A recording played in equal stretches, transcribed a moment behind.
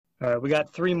All right, we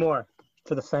got 3 more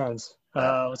for the fans.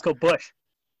 Let's go Bush.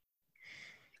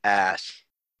 Ass.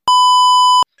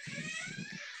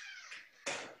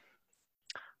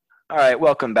 All right,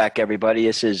 welcome back, everybody.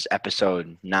 This is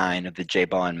episode 9 of the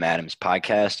JBall and Madams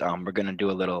podcast. We're gonna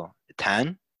do a little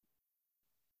 10.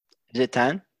 Is it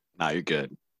 10? No, you're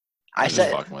good. I I'm said.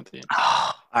 just fucking with you.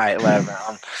 Oh, all right, whatever.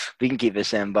 We can keep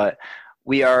this in, but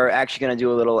we are actually gonna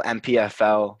do a little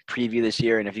MPFL preview this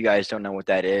year. And if you guys don't know what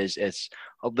that is, it's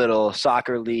a little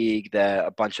soccer league that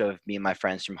a bunch of me and my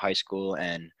friends from high school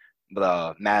and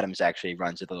the Madams actually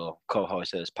runs a little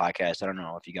co-host of this podcast. I don't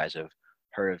know if you guys have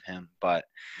heard of him, but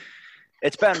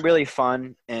it's been really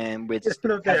fun, and we Just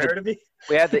know if they heard of me.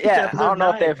 We have the I don't know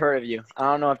if 9. they've heard of you. I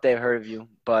don't know if they've heard of you,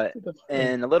 but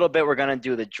in a little bit we're gonna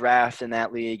do the draft in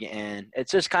that league, and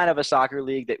it's just kind of a soccer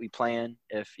league that we play in.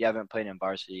 If you haven't played in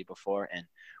varsity before, and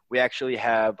we actually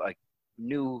have a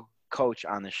new coach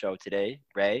on the show today,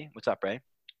 Ray. What's up, Ray?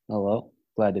 Hello,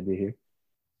 glad to be here.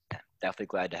 Definitely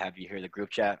glad to have you here. The group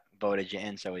chat voted you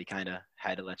in, so we kind of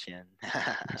had to let you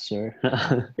in. Sure.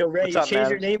 Yo, Ray, What's you up, changed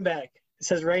your Madams? name back. It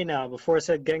says Ray now. Before it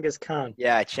said Genghis Khan.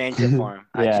 Yeah, I changed it for him.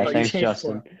 Yeah, you thanks, changed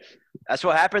Justin. for him. That's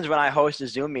what happens when I host a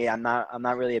Zoom meet. I'm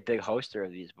not really a big hoster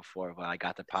of these before, but I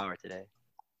got the power today.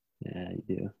 Yeah,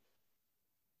 you do.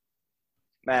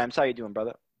 Man, how you doing,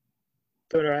 brother?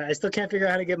 Doing all right. I still can't figure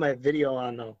out how to get my video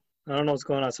on though. I don't know what's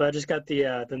going on. So I just got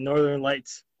the Northern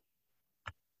Lights.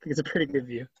 I think it's a pretty good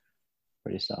view.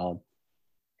 Pretty solid.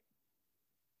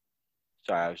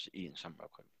 Sorry, I was eating something real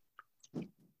quick.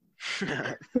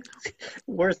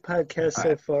 Worst podcast so All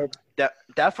right. far.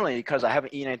 Definitely, because I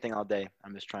haven't eaten anything all day.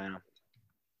 I'm just trying to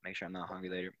make sure I'm not hungry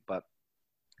later. But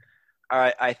all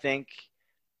right, I think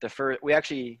we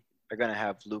actually are going to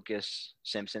have Lucas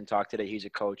Simpson talk today. He's a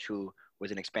coach who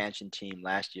was an expansion team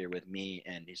last year with me,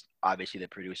 and he's obviously the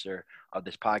producer of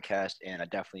this podcast. And I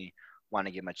definitely want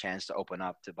to give him a chance to open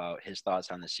up about his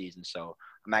thoughts on the season. So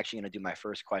I'm actually going to do my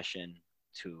first question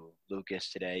to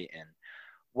Lucas today. And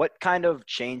what kind of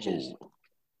changes? Ooh.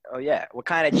 Oh yeah, what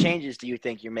kind of changes do you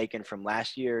think you're making from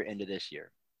last year into this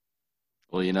year?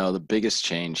 Well, the biggest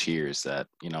change here is that,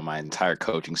 my entire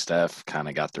coaching staff kind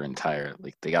of got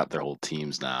they got their whole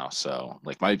teams now. So,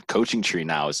 my coaching tree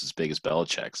now is as big as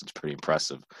Belichick's. It's pretty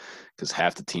impressive because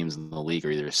half the teams in the league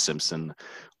are either Simpson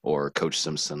or Coach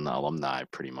Simpson alumni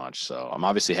pretty much. So, I'm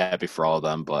obviously happy for all of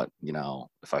them, but,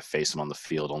 if I face them on the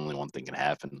field, only one thing can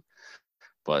happen.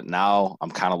 But now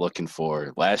I'm kind of looking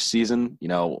for last season.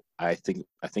 I think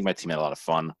my team had a lot of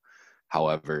fun.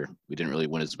 However, we didn't really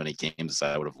win as many games as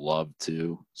I would have loved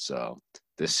to. So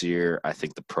this year, I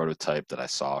think the prototype that I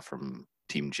saw from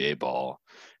Team JBall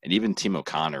and even Team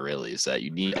O'Connor really is that you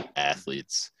need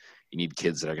athletes. You need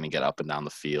kids that are going to get up and down the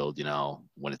field.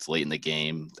 When it's late in the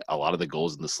game, a lot of the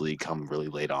goals in this league come really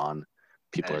late on.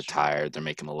 People are tired. They're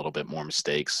making a little bit more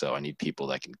mistakes. So I need people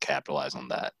that can capitalize on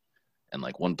that. And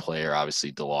one player,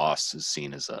 obviously, DeLoss is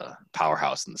seen as a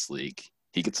powerhouse in this league.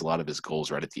 He gets a lot of his goals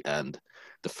right at the end.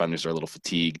 Defenders are a little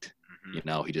fatigued.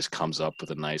 Mm-hmm. He just comes up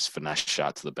with a nice finesse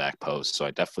shot to the back post. So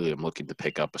I definitely am looking to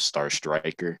pick up a star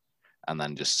striker and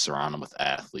then just surround him with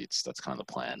athletes. That's kind of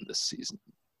the plan this season.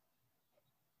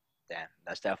 Damn,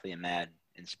 that's definitely a mad,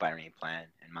 inspiring plan,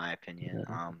 in my opinion.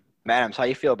 Yeah. Madams, how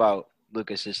you feel about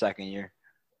Lucas's second year?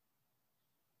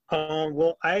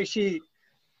 Well, I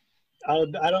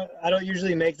don't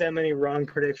usually make that many wrong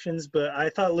predictions, but I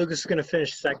thought Lucas was going to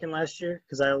finish second last year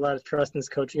because I had a lot of trust in his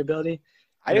coaching ability.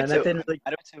 I do And too. that didn't really, I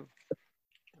do too. the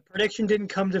prediction didn't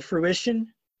come to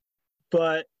fruition,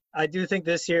 but I do think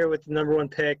this year with the number 1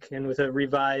 pick and with a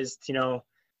revised,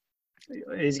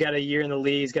 he's got a year in the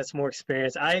league, he's got some more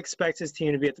experience. I expect his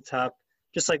team to be at the top,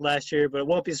 just like last year, but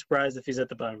won't be surprised if he's at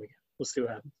the bottom again. We'll see what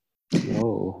happens.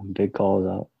 Oh, big calls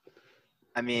out.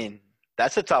 I mean,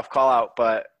 that's a tough call out,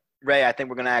 but Ray, I think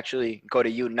we're going to actually go to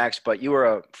you next, but you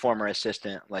were a former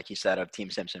assistant, like you said, of Team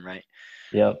Simpson, right?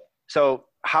 Yep. So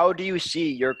how do you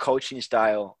see your coaching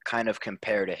style kind of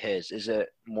compare to his? Is it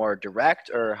more direct,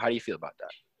 or how do you feel about that?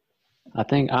 I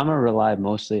think I'm going to rely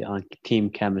mostly on team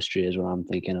chemistry is what I'm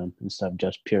thinking of instead of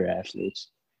just pure athletes.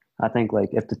 I think,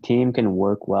 if the team can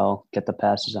work well, get the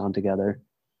passes on together,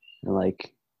 and,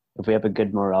 if we have a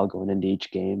good morale going into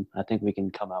each game, I think we can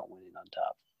come out winning on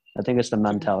top. I think it's the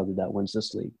mentality that wins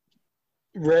this league.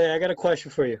 Ray, I got a question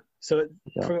for you. So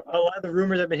Yeah. from a lot of the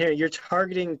rumors I've been hearing, you're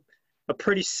targeting a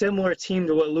pretty similar team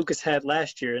to what Lucas had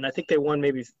last year, and I think they won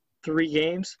maybe 3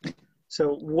 games.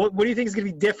 So what do you think is going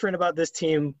to be different about this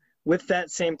team with that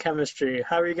same chemistry?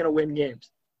 How are you going to win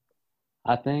games?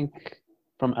 I think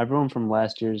everyone from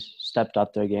last year's stepped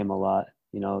up their game a lot.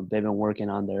 They've been working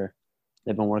out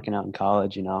in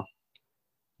college,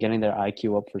 getting their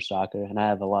IQ up for soccer, and I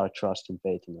have a lot of trust and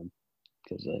faith in them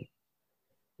because like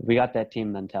we got that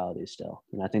team mentality still,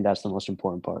 and I think that's the most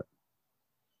important part.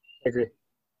 I agree,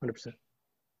 100%.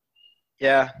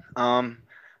 Yeah.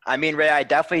 I mean, Ray, I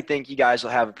definitely think you guys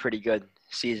will have a pretty good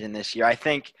season this year. I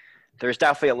think there's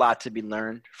definitely a lot to be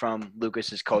learned from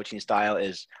Lucas's coaching style.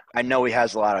 I know he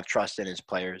has a lot of trust in his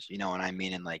players, you know what I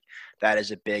mean? And, like, that is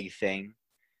a big thing.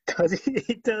 Because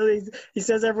he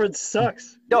says everyone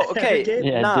sucks. No, okay.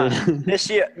 Yeah, Nah. dude. This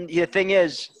year, the thing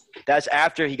is, that's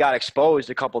after he got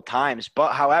exposed a couple times.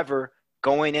 But, however,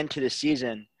 going into the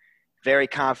season, very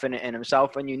confident in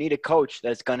himself, and you need a coach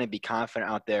that's going to be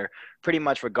confident out there pretty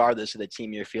much regardless of the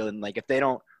team you're fielding. Like, if they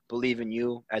don't believe in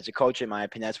you as a coach, in my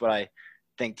opinion, that's what I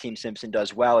think Team Simpson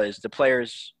does well, is the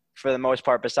players, for the most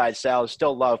part, besides Sal,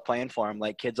 still love playing for him.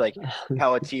 Like, kids like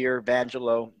Pelletier,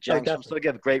 Vangelo, Jenks still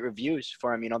give great reviews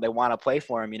for him. You know, they want to play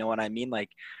for him. You know what I mean? Like,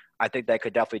 I think that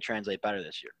could definitely translate better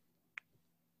this year.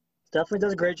 Definitely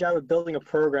does a great job of building a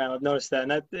program. I've noticed that.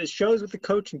 And it shows with the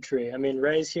coaching tree. I mean,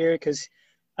 Ray's here because –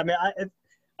 I mean, I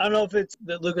don't know if it's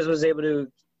that Lucas was able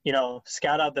to, you know,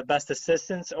 scout out the best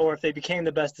assistants or if they became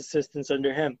the best assistants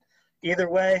under him. Either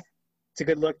way, it's a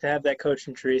good look to have that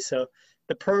coaching tree. So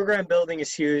the program building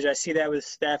is huge. I see that with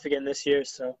staff again this year.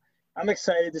 So I'm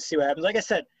excited to see what happens. Like I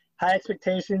said, high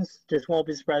expectations, just won't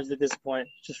be surprised at this point,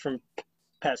 just from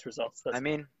past results. I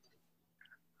mean,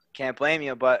 can't blame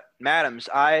you. But, Madams,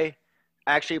 I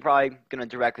actually probably going to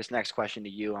direct this next question to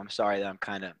you. I'm sorry that I'm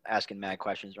kind of asking mad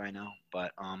questions right now.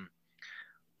 But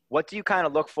what do you kind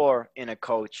of look for in a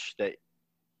coach that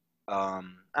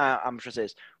I'm sure say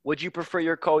this. Would you prefer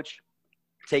your coach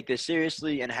take this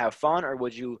seriously and have fun, or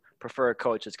would you prefer a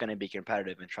coach that's going to be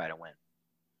competitive and try to win?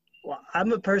 Well,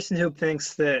 I'm a person who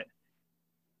thinks that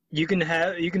you can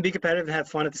be competitive and have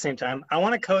fun at the same time. I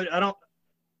want a coach.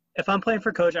 If I'm playing for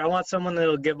a coach, I want someone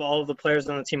that'll give all of the players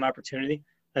on the team opportunity.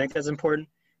 I think that's important.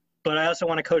 But I also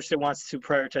want a coach that wants to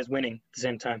prioritize winning at the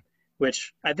same time,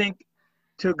 which I think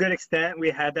to a good extent we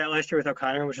had that last year with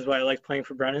O'Connor, which is why I liked playing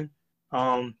for Brennan.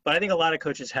 But I think a lot of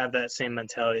coaches have that same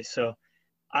mentality. So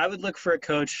I would look for a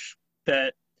coach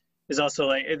that is also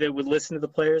like that would listen to the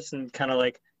players and kind of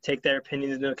like take their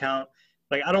opinions into account.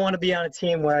 Like, I don't want to be on a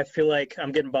team where I feel like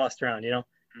I'm getting bossed around, you know.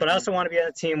 But I also want to be on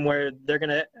a team where they're going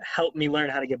to help me learn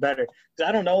how to get better. Because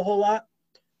I don't know a whole lot,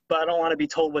 but I don't want to be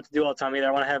told what to do all the time either.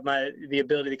 I want to have the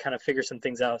ability to kind of figure some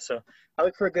things out. So I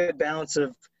look for a good balance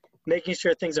of making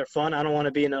sure things are fun. I don't want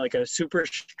to be in a super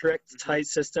strict, tight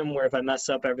system where if I mess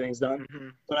up, everything's done. Mm-hmm.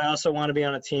 But I also want to be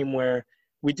on a team where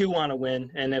we do want to win.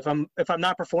 And if I'm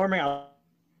not performing, I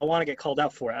want to get called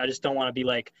out for it. I just don't want to be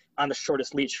like on the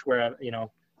shortest leash where,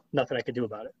 nothing I could do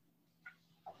about it.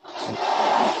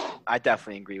 I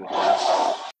definitely agree with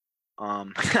that.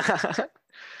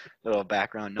 Little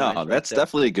background noise. No, that's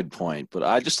definitely a good point. But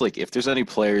I just if there's any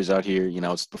players out here,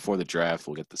 it's before the draft,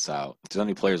 we'll get this out. If there's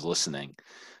any players listening,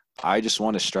 I just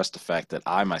want to stress the fact that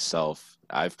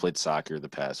I've played soccer the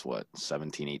past,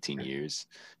 17, 18 years.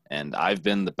 And I've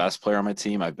been the best player on my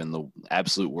team. I've been the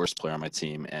absolute worst player on my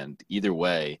team. And either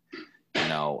way,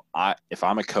 if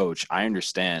I'm a coach, I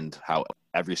understand how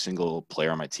every single player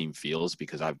on my team feels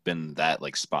because I've been that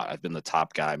spot. I've been the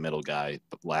top guy, middle guy,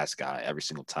 last guy every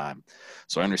single time.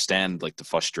 So I understand the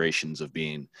frustrations of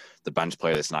being the bench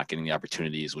player that's not getting the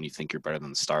opportunities when you think you're better than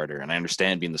the starter. And I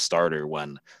understand being the starter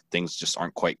when things just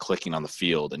aren't quite clicking on the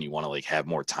field and you want to have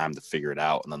more time to figure it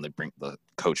out. And then the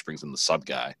coach brings in the sub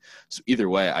guy. So either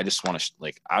way, I just want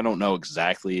to I don't know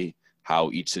exactly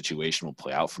how each situation will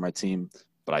play out for my team,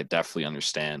 but I definitely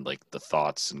understand the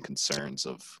thoughts and concerns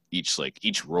of each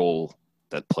role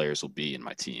that players will be in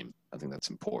my team. I think that's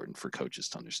important for coaches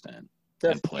to understand.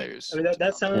 Definitely. And players. I mean,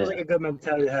 that sounds like a good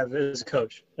mentality to have as a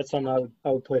coach. That's something I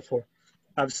would play for.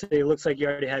 Obviously, it looks like you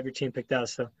already have your team picked out,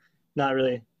 so not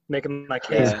really making my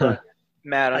case. But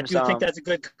Madams, I do think that's a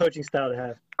good coaching style to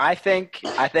have. I think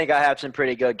I have some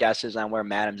pretty good guesses on where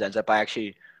Madams ends up. I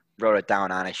actually wrote it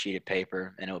down on a sheet of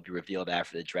paper, and it will be revealed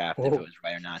after the draft if it was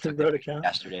right or not. I took it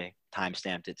yesterday,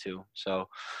 time-stamped it too. So,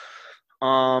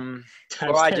 I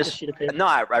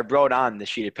wrote on the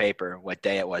sheet of paper what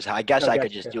day it was. I guess I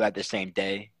could just do it the same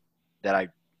day that I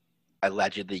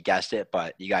allegedly guessed it,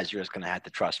 but you guys are just going to have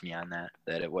to trust me on that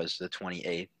it was the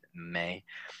 28th May.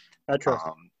 I trust.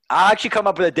 I'll actually come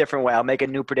up with a different way. I'll make a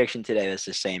new prediction today that's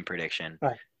the same prediction.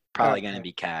 Right. Probably going to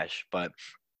be cash. But,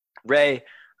 Ray,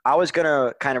 I was going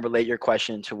to kind of relate your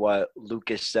question to what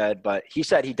Lucas said, but he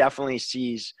said he definitely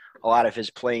sees a lot of his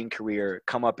playing career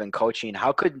come up in coaching.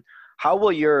 How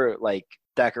will your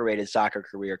decorated soccer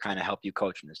career kind of help you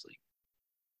coach in this league?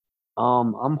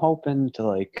 I'm hoping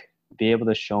to be able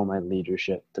to show my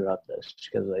leadership throughout this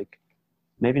because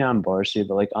maybe not on varsity,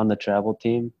 but like on the travel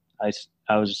team, I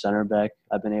was a center back.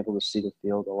 I've been able to see the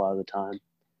field a lot of the time.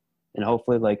 And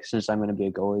hopefully, like, since I'm going to be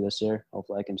a goalie this year,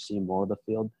 hopefully I can see more of the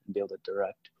field and be able to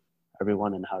direct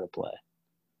everyone and how to play.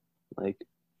 Like,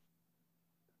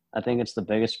 I think it's the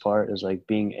biggest part is, like,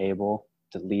 being able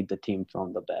to lead the team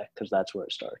from the back because that's where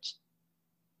it starts.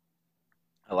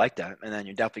 I like that. And then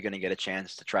you're definitely going to get a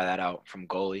chance to try that out from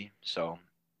goalie. So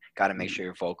got to make sure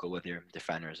you're vocal with your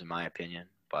defenders, in my opinion.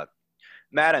 But,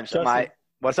 Madams,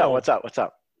 what's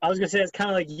up? I was going to say it's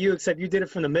kind of like you, except you did it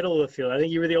from the middle of the field. I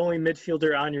think you were the only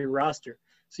midfielder on your roster.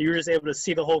 So you were just able to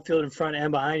see the whole field in front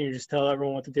and behind you and just tell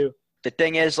everyone what to do. The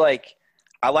thing is, like,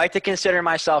 I like to consider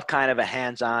myself kind of a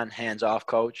hands-on, hands-off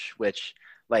coach, which,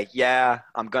 like, yeah,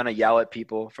 I'm going to yell at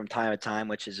people from time to time,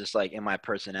 which is just, like, in my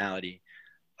personality.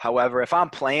 However, if I'm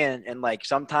playing and, like,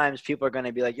 sometimes people are going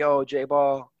to be like, yo,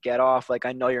 JBall, get off. Like,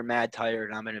 I know you're mad tired.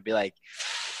 And I'm going to be like,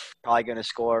 probably going to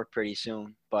score pretty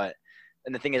soon.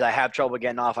 And the thing is, I have trouble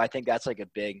getting off. I think that's, like,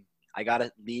 I got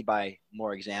to lead by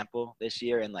more example this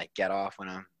year and, like, get off when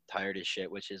I'm tired as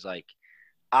shit, which is, like,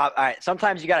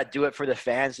 sometimes you got to do it for the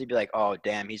fans. They'd be like, oh,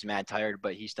 damn, he's mad tired,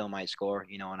 but he still might score.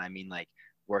 You know what I mean? Like,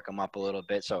 work him up a little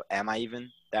bit. So am I even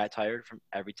that tired from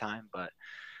every time? But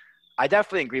I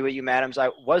definitely agree with you, Madams. I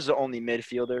was the only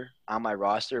midfielder on my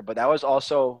roster, but that was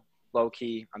also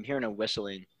low-key. I'm hearing a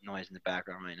whistling noise in the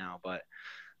background right now. But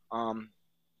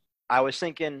I was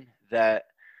thinking that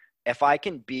if I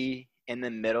can be in the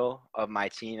middle of my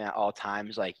team at all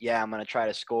times, like, yeah, I'm going to try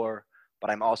to score, but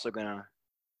I'm also going to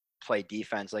play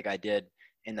defense like I did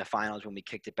in the finals when we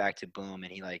kicked it back to Boom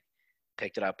and he, like,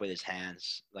 picked it up with his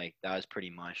hands. Like, that was pretty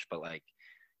much, but, like,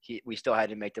 we still had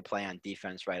to make the play on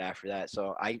defense right after that.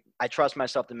 So I trust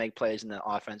myself to make plays in the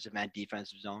offensive and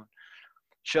defensive zone.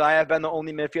 Should I have been the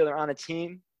only midfielder on the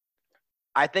team?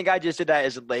 I think I just did that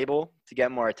as a label to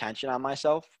get more attention on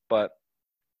myself, but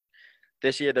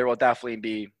this year there will definitely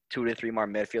be 2 to 3 more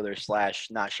midfielders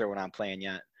 / not sure when I'm playing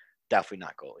yet. Definitely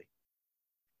not goalie.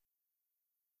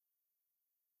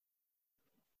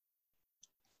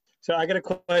 So I got a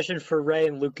question for Ray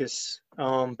and Lucas,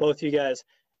 both of you guys.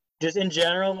 Just in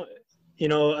general, you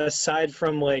know, aside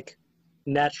from, like,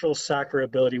 natural soccer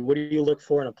ability, what do you look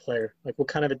for in a player? Like, what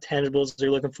kind of intangibles are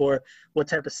you looking for? What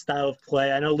type of style of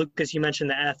play? I know, Lucas, you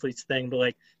mentioned the athletes thing, but,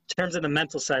 like, in terms of the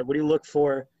mental side, what do you look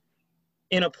for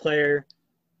in a player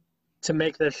to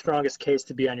make their strongest case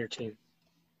to be on your team?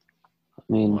 I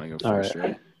mean, Want to go first, all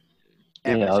right?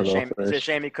 Yeah, Yeah, but I'll it's go a first.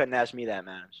 shame you couldn't ask me that,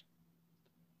 man.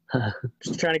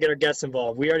 Just trying to get our guests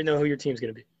involved. We already know who your team's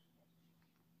going to be.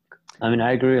 I mean,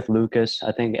 I agree with Lucas.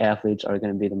 I think athletes are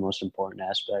going to be the most important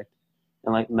aspect.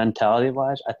 And, like,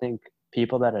 mentality-wise, I think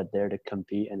people that are there to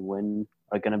compete and win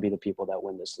are going to be the people that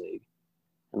win this league.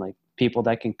 And, like, people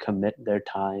that can commit their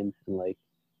time and, like,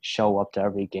 show up to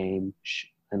every game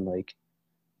and, like,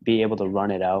 be able to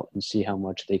run it out and see how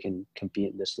much they can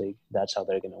compete in this league, that's how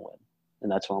they're going to win.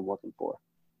 And that's what I'm looking for.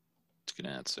 That's a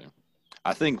good answer.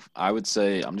 I think I would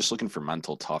say I'm just looking for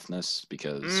mental toughness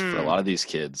because for a lot of these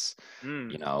kids,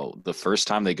 you know, the first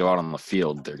time they go out on the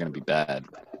field, they're going to be bad.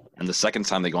 And the second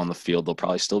time they go on the field, they'll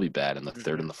probably still be bad. And the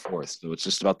third and the fourth. So it's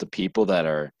just about the people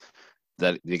that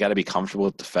you got to be comfortable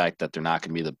with the fact that they're not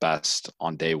going to be the best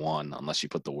on day one unless you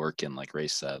put the work in, like Ray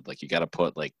said. Like, you got to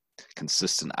put, like,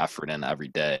 consistent effort in every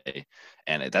day.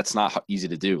 And that's not easy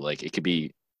to do. Like, it could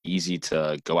be easy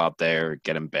to go out there,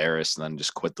 get embarrassed, and then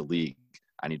just quit the league.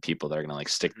 I need people that are going to, like,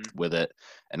 stick with it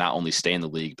and not only stay in the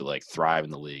league, but, like, thrive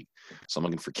in the league. So I'm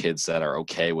looking for kids that are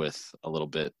okay with a little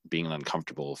bit being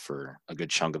uncomfortable for a good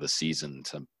chunk of the season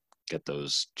to get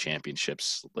those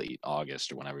championships late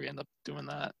August or whenever we end up doing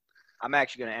that. I'm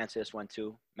actually going to answer this one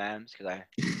too, Madams, because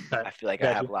I feel like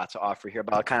I have a lot to offer here,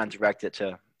 but I'll kind of direct it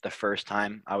to the first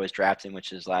time I was drafting,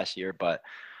 which is last year. But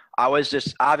I was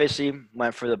just obviously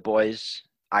went for the boys'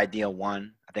 ideal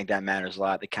one. I think that matters a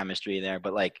lot, the chemistry there.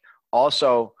 But, like,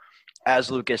 also, as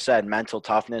Lucas said, mental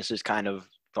toughness is kind of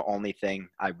the only thing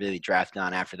I really drafted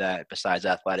on after that besides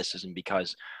athleticism,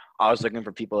 because I was looking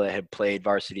for people that had played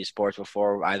varsity sports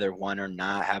before, either one or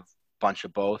not, have a bunch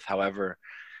of both. However,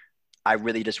 I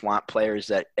really just want players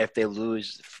that if they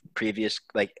lose previous,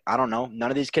 like, I don't know,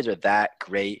 none of these kids are that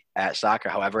great at soccer.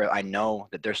 However, I know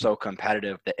that they're so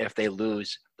competitive that if they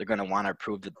lose, they're going to want to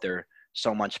prove that they're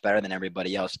so much better than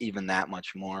everybody else, even that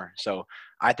much more. So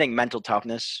I think mental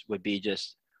toughness would be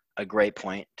just a great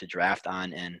point to draft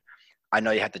on. And I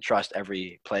know you have to trust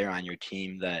every player on your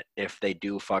team that if they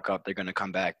do fuck up, they're going to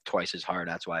come back twice as hard.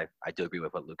 That's why I do agree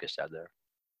with what Lucas said there.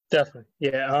 Definitely.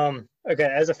 Yeah. Okay.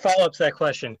 As a follow-up to that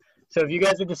question, so if you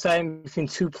guys are deciding between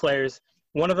 2 players,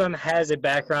 one of them has a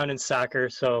background in soccer,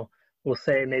 so we'll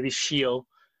say maybe Shield,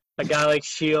 a guy like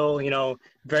Shield,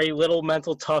 very little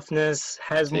mental toughness,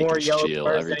 has Taking more yellow Shield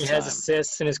cards every than he has time.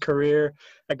 assists in his career.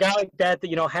 A guy like that,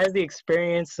 has the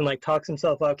experience and, talks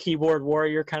himself out, keyboard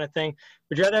warrior kind of thing.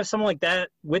 Would you rather have someone like that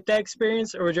with that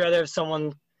experience, or would you rather have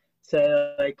someone, say,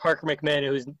 like Parker McMahon,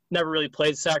 who's never really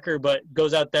played soccer but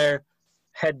goes out there,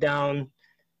 head down,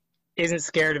 isn't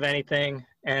scared of anything,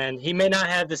 and he may not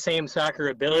have the same soccer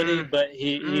ability, but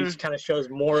he kind of shows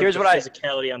more of the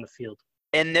physicality on the field.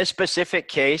 In this specific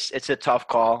case, it's a tough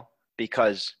call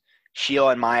because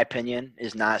Shield, in my opinion,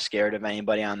 is not scared of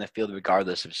anybody on the field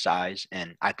regardless of size,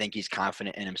 and I think he's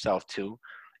confident in himself too,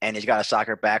 and he's got a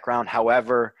soccer background.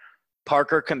 However,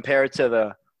 Parker compared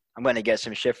to I'm going to get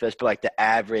some shit for this, but the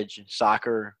average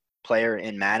soccer player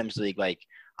in Madden's league,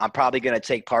 I'm probably going to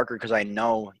take Parker because I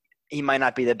know he might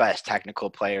not be the best technical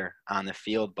player on the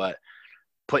field, but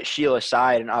put Shield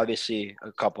aside and obviously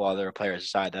a couple other players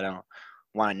aside that I don't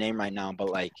want to name right now,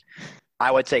 but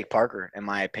I would take Parker in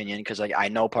my opinion because I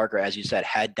know Parker, as you said,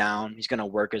 head down. He's going to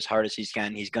work as hard as he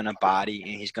can. He's going to body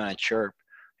and he's going to chirp.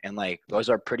 And those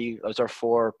are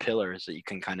 4 pillars that you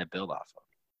can kind of build off of.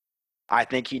 I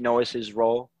think he knows his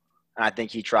role and I think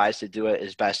he tries to do it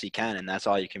as best he can. And that's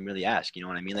all you can really ask. You know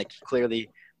what I mean? Clearly,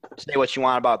 say what you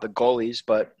want about the goalies,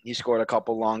 but he scored a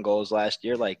couple long goals last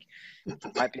year. Might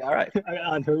be all right.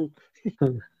 On who?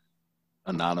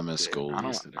 Anonymous goalies I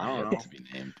don't that are know. to be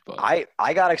named. But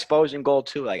I got exposed in goal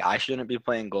too. I shouldn't be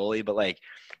playing goalie, but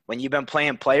when you've been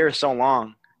playing players so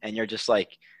long and you're just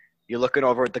you're looking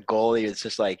over at the goalie, it's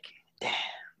just damn,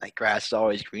 grass is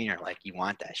always greener. You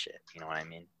want that shit. You know what I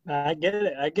mean? I get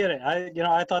it.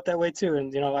 I thought that way too,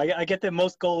 and I get that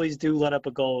most goalies do let up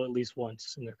a goal at least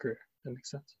once in their career. That makes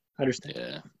sense. I understand.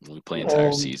 Yeah, when we play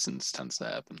entire seasons, tends to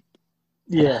happen.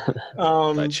 Yeah.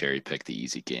 If I cherry pick the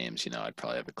easy games, I'd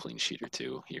probably have a clean sheet or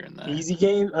two here and there. Easy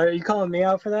game? Are you calling me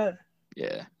out for that?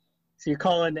 Yeah. So you're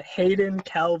calling Hayden,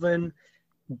 Calvin,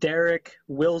 Derek,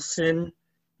 Wilson,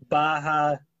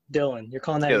 Baja, Dylan. You're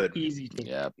calling that an easy team.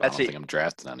 Yeah, I don't think I'm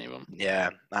drafting any of them. Yeah,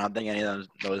 I don't think any of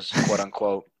those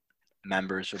quote-unquote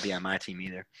members would be on my team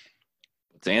either.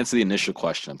 To answer the initial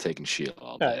question, I'm taking Shield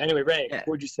all day. Anyway, Ray, what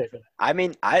would you say for that? I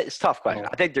mean, it's a tough question.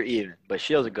 I think they're even, but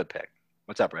Shield's a good pick.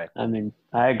 What's up, Ray? I mean,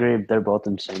 I agree. They're both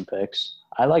in the same picks.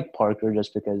 I like Parker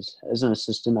just because as an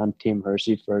assistant on Team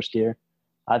Hersey first year,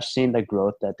 I've seen the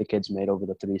growth that the kid's made over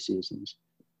the 3 seasons.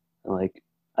 And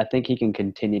I think he can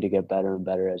continue to get better and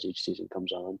better as each season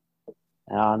comes on.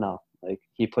 And I don't know.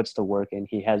 He puts the work in.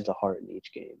 He has the heart in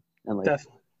each game. And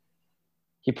definitely.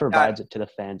 He provides it to the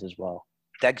fans as well.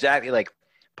 Exactly.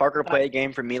 Parker played a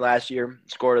game for me last year,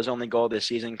 scored his only goal this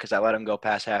season because I let him go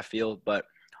past half field. But,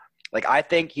 I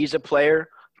think he's a player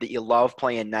that you love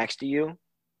playing next to you.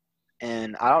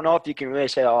 And I don't know if you can really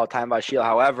say that all the time about Shield.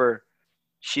 However,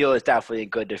 Shield is definitely a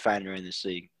good defender in this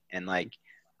league. And,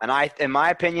 in my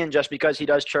opinion, just because he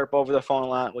does chirp over the phone a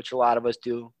lot, which a lot of us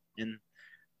do in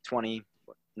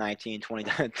 2019,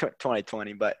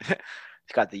 2020, but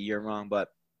it's got the year wrong. But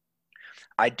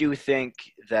I do think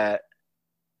that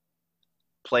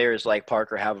players like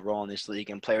Parker have a role in this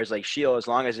league, and players like Shield, as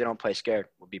long as they don't play scared,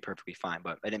 will be perfectly fine.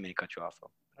 But I didn't mean to cut you off,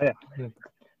 though. Oh, yeah.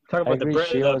 Talk about the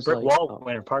brick wall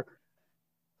winner, Parker.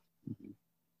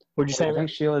 What'd you say? I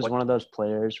think Shield is one of those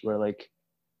players where,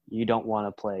 you don't want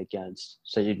to play against,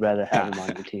 so you'd rather have him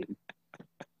on your team.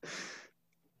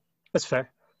 That's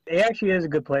fair. He actually is a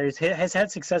good player. He has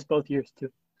had success both years, too.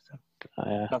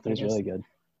 So, he's really good.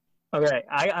 Okay,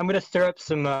 I'm going to stir up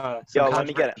some let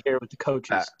me get it here with the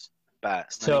coaches.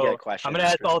 So I'm going to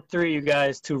ask all 3 of you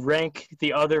guys to rank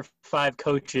the other 5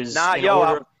 coaches. I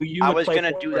was going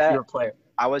to do that.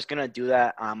 I was going to do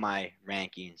that on my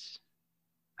rankings.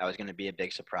 That was going to be a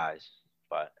big surprise,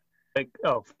 but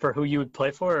for who you would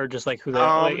play for, or just who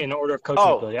they in order of coaching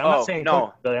ability? I'm not saying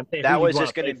no. I'm saying that was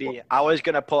just going to be. I was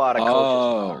going to pull out a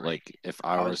coach. If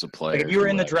I was a player, if you were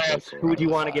in the draft, who would you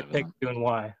want to get picked to and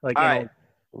why? All right.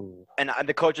 And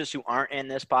the coaches who aren't in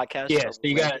this podcast. Yeah, so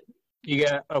you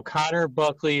got O'Connor,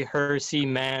 Buckley, Hersey,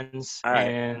 Mans,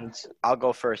 and I'll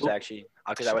go first actually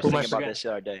because I was thinking about this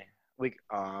the other day.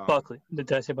 Buckley.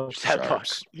 Did I say Buckley?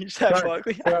 You said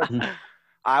Buckley.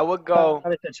 I would go.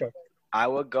 I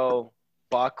would go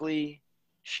Buckley,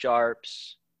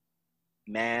 Sharps,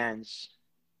 Mans,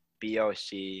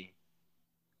 BOC,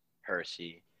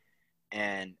 Hersey,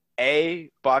 and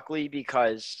Buckley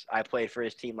because I played for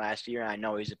his team last year and I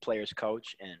know he's a player's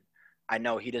coach and I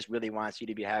know he just really wants you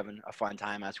to be having a fun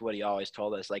time. That's what he always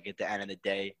told us. At the end of the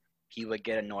day, he would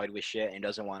get annoyed with shit and he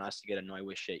doesn't want us to get annoyed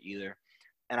with shit either.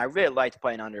 And I really liked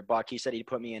playing under Buck. He said he'd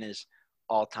put me in his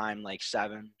all-time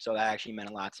 7. So that actually meant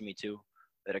a lot to me too,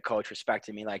 that a coach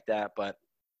respected me like that. But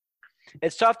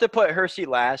it's tough to put Hersey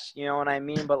last, you know what I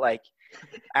mean? But like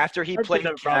after he Sharps played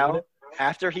didn't have a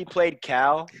problem with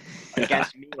Cal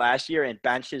against me last year and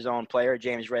benched his own player,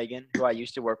 James Reagan, who I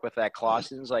used to work with at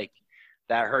Clausen's, like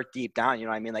that hurt deep down, you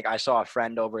know what I mean? Like I saw a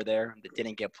friend over there that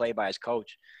didn't get played by his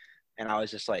coach, and I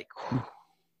was just like, whew,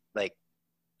 like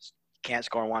can't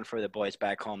score one for the boys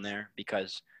back home there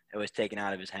because it was taken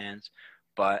out of his hands.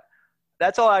 But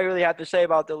that's all I really have to say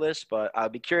about the list, but I'll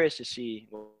be curious to see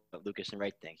what Lucas and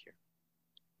Ray think here.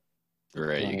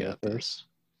 Ray, you got this.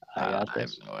 I got I have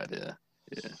this. no idea.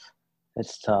 Yeah.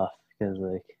 It's tough because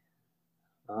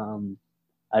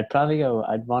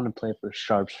I'd want to play for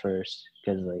Sharps first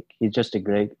because he's just a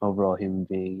great overall human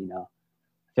being. You know,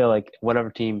 I feel like whatever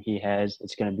team he has,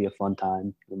 it's gonna be a fun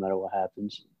time no matter what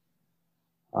happens.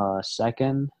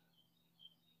 Second,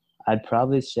 I'd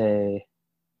probably say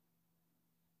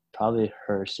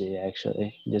Hersey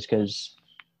actually, just because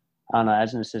I don't know.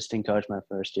 As an assistant coach my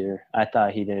first year, I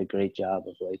thought he did a great job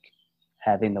of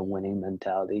having the winning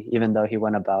mentality, even though he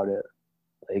went about it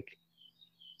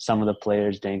some of the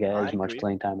players didn't get as much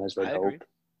playing time as they hoped.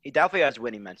 He definitely has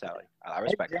winning mentality. I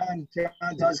respect that.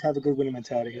 John does have a good winning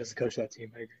mentality as a coach of that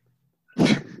team. I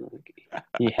agree.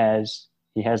 He has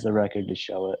the record to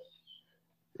show it.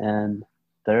 And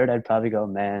third, I'd probably go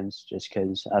Mans just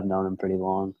because I've known him pretty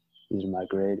long. He's in my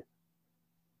grade.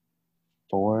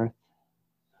 Fourth,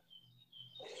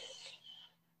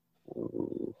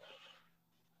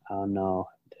 I don't know.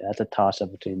 That's a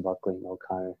toss-up between Buckley and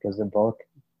O'Connor because they're both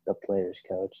the players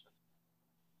coach.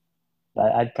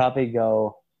 But I'd probably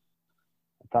go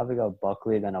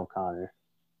Buckley then O'Connor,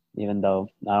 even though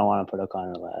I don't want to put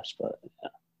O'Connor last. But yeah.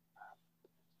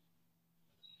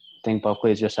 I think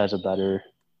Buckley just has a better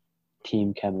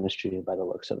team chemistry by the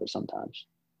looks of it sometimes.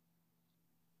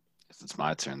 It's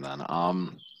my turn then.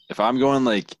 If I'm going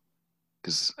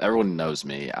because everyone knows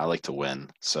me, I like to win.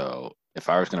 So if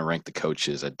I was going to rank the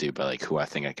coaches, I'd do by who I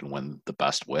think I can win the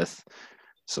best with.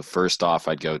 So first off,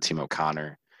 I'd go Team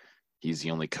O'Connor. He's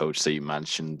the only coach that you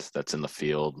mentioned that's in the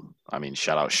field. I mean,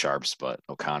 shout out Sharps, but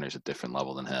O'Connor's a different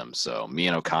level than him. So me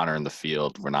and O'Connor in the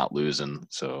field, we're not losing.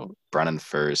 So Brennan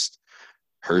first,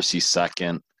 Hersey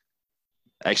second.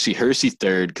 Actually, Hersey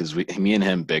third because me and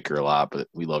him bicker a lot, but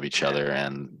we love each other.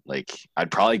 And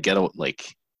I'd probably get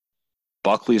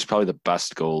Buckley is probably the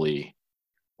best goalie,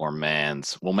 or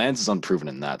Mans. Well, Mans is unproven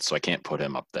in that, so I can't put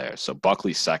him up there. So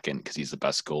Buckley second because he's the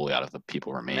best goalie out of the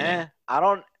people remaining. I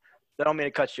don't mean to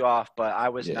cut you off, but I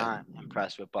was not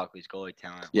impressed with Buckley's goalie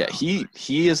talent. Yeah,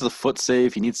 he is the foot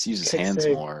save. He needs to use his hands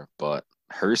more, but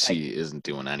Hersey isn't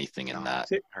doing anything in that.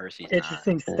 Hersey's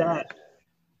interesting stat.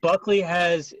 Buckley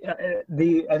has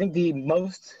I think the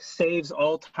most saves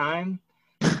all time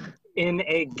in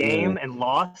a game and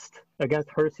lost against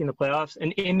Hersey in the playoffs.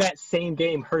 And in that same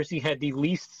game, Hersey had the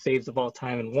least saves of all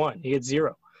time and won. He had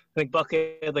 0. I think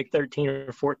Buckley had 13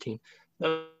 or 14.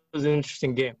 That was an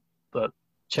interesting game. But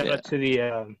shout out to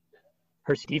the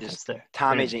Hersey defense there.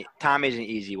 Tommy's an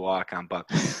easy walk on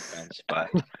Buckley's defense, but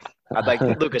I'd like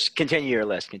Lucas, continue your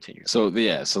list. Continue. So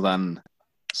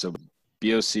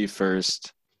BOC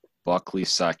first, Buckley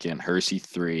second, Hersey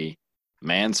 3,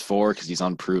 Mans 4 because he's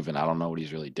unproven. I don't know what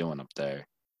he's really doing up there.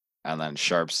 And then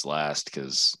Sharps last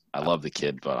because I love the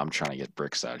kid, but I'm trying to get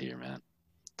bricks out here, man.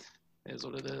 It is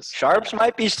what it is. Sharps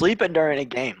might be sleeping during a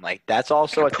game. That's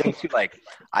also a thing too.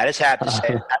 I just have to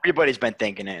say, everybody's been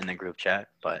thinking it in the group chat.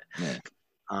 But,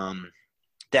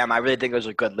 damn, I really think there's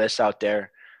a good list out there.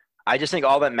 I just think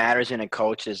all that matters in a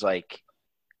coach is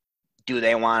do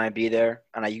they want to be there?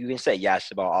 And you can say yes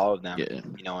about all of them. Yeah.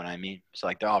 You know what I mean? So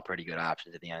they're all pretty good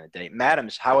options at the end of the day.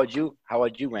 Madams, how would you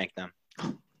rank them?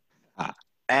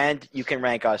 And you can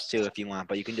rank us too if you want,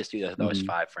 but you can just do those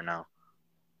 5 for now.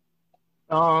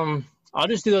 I'll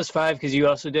just do those 5 because you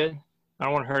also did. I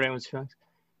don't want to hurt anyone's feelings.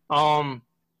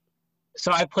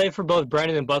 So I played for both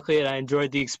Brennan and Buckley, and I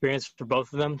enjoyed the experience for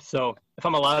both of them. So if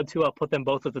I'm allowed to, I'll put them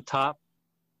both at the top.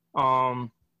 And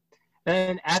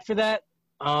after that,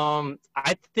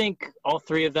 I think all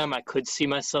 3 of them I could see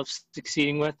myself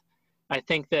succeeding with. I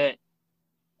think that,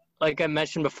 like I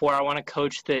mentioned before, I want a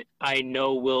coach that I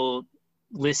know will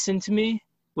listen to me,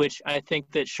 which I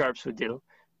think that Sharps would do.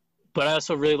 But I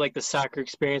also really like the soccer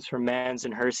experience from Mans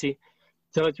and Hersey.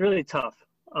 So it's really tough.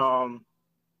 I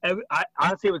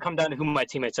honestly, it would come down to who my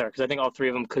teammates are because I think all 3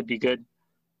 of them could be good.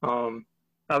 I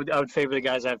would favor the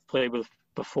guys I've played with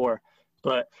before.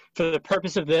 But for the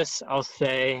purpose of this, I'll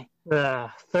say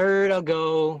third I'll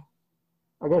go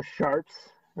Sharps,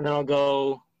 and then I'll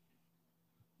go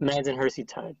Mans and Hersey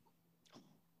tied.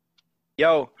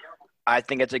 Yo, I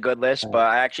think it's a good list, but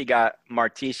I actually got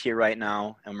Martise here right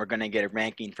now, and we're going to get a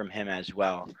ranking from him as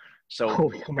well.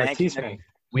 So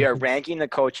We are ranking the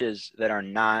coaches that are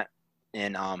not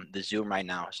in the Zoom right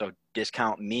now. So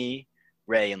discount me,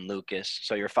 Ray, and Lucas.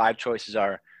 So your 5 choices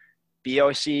are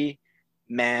BOC,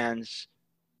 Mans,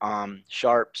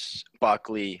 Sharps,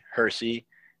 Buckley, Hersey.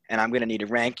 And I'm going to need a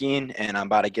ranking, and I'm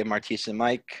about to give Martise and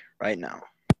Mike right now.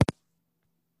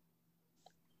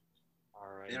 All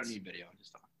right. They don't need video. I'm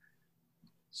just talking.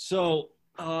 So,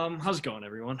 how's it going,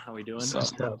 everyone? How we doing? What's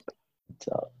up?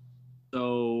 So,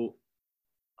 So,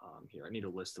 here, I need a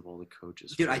list of all the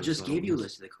coaches. Dude, I first. just gave you a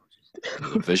list of the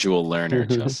coaches. Visual learner,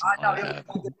 just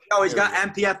Oh, he's got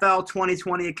MPFL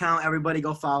 2020 account. Everybody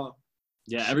go follow.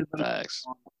 Yeah, everybody facts.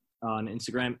 on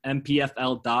Instagram,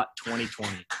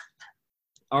 MPFL.2020.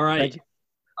 All Thank right.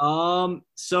 you.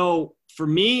 So for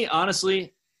me,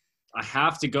 honestly, I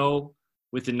have to go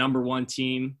with the number 1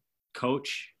 team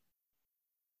coach.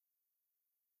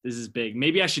 This is big.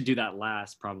 Maybe I should do that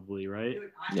last, probably, right?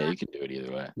 Yeah, you can do it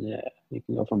either way. yeah, you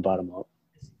can go from bottom up.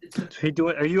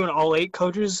 Are you doing all 8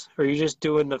 coaches, or are you just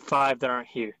doing the 5 that aren't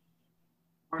here?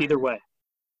 Either way.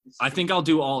 I think I'll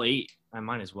do all 8. I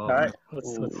might as well. All right.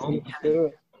 Let's do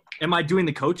it. Am I doing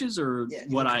the coaches or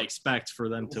what I expect for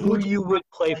them to? Who you would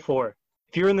play for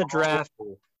if you're in the draft?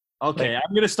 Okay,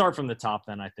 I'm gonna start from the top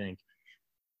then. I think.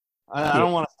 I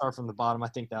don't want to start from the bottom. I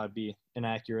think that would be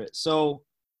inaccurate. So,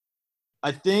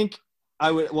 I think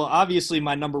I would. Well, obviously,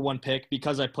 my number 1 pick,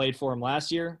 because I played for him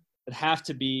last year, it'd have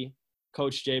to be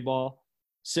Coach JBall,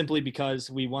 simply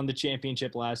because we won the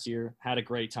championship last year, had a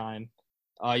great time.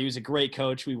 He was a great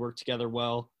coach. We worked together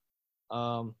well,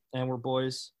 and we're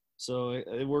boys. So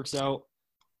it works out.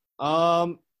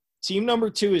 Team number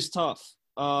 2 is tough.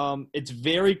 It's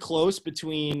very close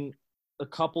between a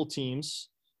couple teams.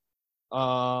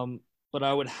 But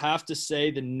I would have to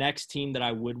say the next team that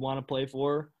I would want to play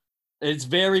for, it's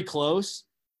very close,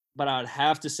 but I would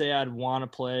have to say I'd want to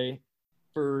play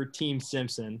for Team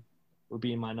Simpson would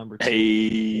be my number 2.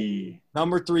 Hey.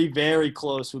 Number 3, very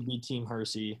close, would be Team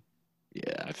Hersey.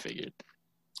 Yeah, I figured.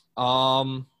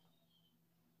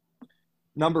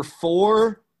 Number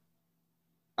 4,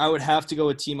 I would have to go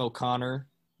with Team O'Connor,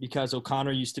 because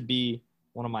O'Connor used to be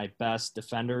one of my best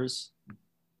defenders,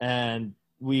 and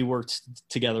we worked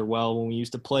together well when we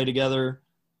used to play together.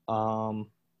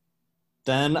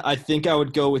 Then I think I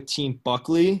would go with Team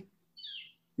Buckley,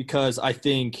 because I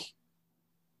think,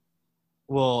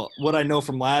 well, what I know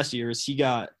from last year is he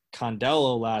got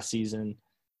Condello last season,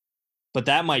 but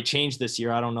that might change this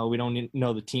year. I don't know. We don't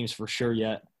know the teams for sure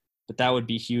yet, but that would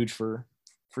be huge for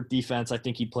defense. I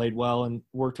think he played well and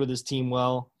worked with his team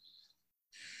well.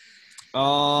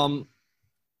 And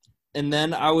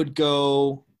then I would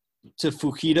go to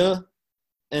Fujita,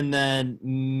 and then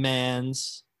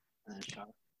Mans,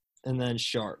 and then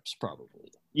Sharps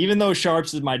probably. Even though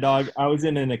Sharps is my dog, I was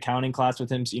in an accounting class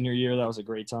with him senior year. That was a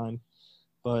great time.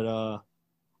 But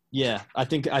yeah, I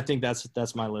think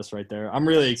that's my list right there. I'm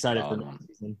really excited for next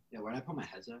season. Yeah, where did I put my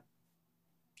headset?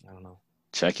 I don't know.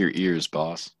 Check your ears,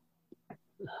 boss.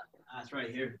 It's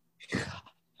right here.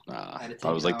 I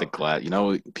was like the glass. You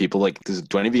know, people like.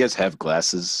 Do any of you guys have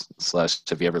glasses? /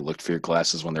 have you ever looked for your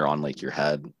glasses when they're on like your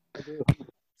head?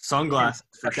 Sunglasses.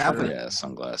 For sure. Yeah,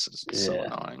 sunglasses. It's so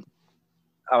annoying.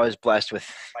 I was blessed with.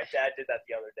 My dad did that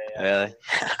the other day. Really?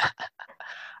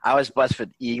 I was blessed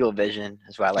with eagle vision,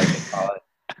 is what I like to call it.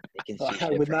 You can see I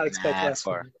would not expect less.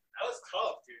 That was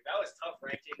tough, dude. That was tough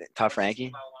ranking. Tough ranking?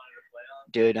 I wanted to play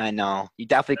on. Dude, I know. You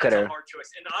definitely could That's a have. hard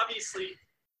choice. And obviously,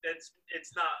 it's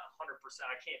not 100%.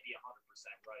 I can't be 100%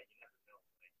 right. You never know.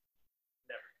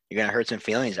 Never. You're going to hurt some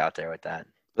feelings out there with that.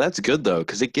 That's good though,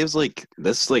 because it gives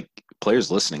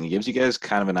players listening. It gives you guys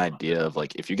kind of an idea of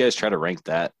like if you guys try to rank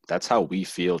that, that's how we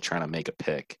feel trying to make a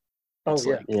pick. It's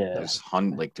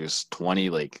there's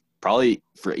 20 probably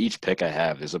for each pick I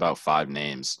have, there's about 5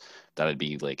 names that I'd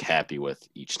be like happy with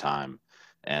each time,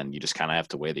 and you just kind of have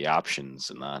to weigh the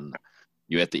options, and then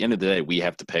at the end of the day we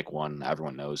have to pick one.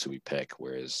 Everyone knows who we pick,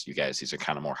 whereas you guys, these are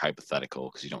kind of more hypothetical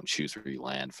because you don't choose where you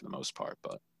land for the most part,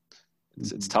 but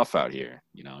it's tough out here.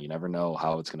 You know, you never know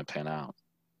how it's going to pan out.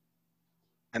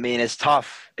 I mean, it's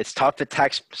tough. It's tough to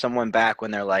text someone back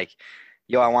when they're like,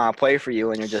 yo, I want to play for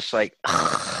you. And you're just like,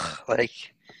 like,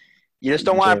 you just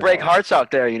don't want to break hearts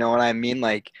out there. You know what I mean?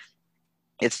 Like,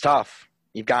 it's tough.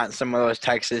 You've gotten some of those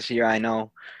texts this year. I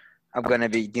know I'm going to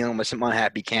be dealing with some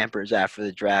unhappy campers after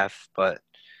the draft, but.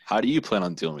 How do you plan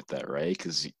on dealing with that, Ray?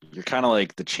 Because you're kind of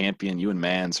like the champion. You and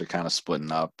Mans are kind of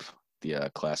splitting up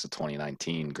the class of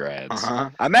 2019 grads.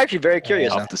 I'm actually very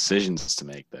curious. Tough decisions to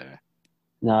make there.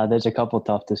 No, there's a couple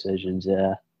tough decisions,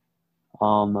 yeah.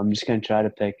 I'm just going to try to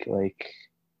pick,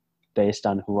 based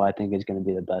on who I think is going to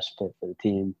be the best fit for the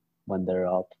team when they're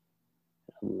up.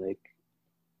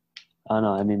 I don't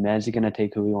know. I mean, man's going to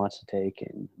take who he wants to take,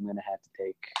 and I'm going to have to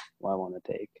take what I want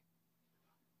to take.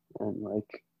 And,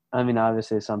 like, I mean,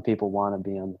 obviously some people want to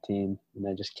be on the team, and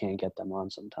I just can't get them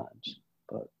on sometimes.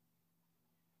 But,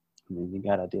 I mean, you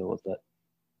got to deal with it.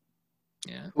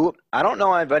 Yeah. I don't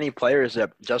know of any players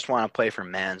that just want to play for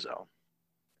Manzo.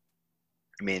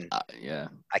 I mean, yeah.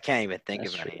 I can't even think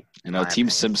That's of any. You know, Team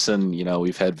Simpson, you know,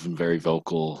 we've had some very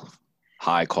vocal,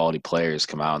 high-quality players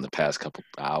come out in the past couple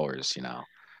hours, you know.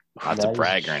 Not to That is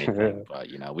brag or anything, true. but,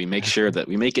 you know, we make sure that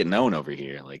we make it known over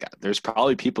here. Like, there's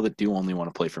probably people that do only want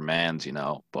to play for Mans, you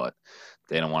know, but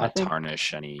they don't want to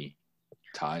tarnish any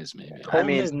ties, maybe. Colton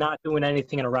is not doing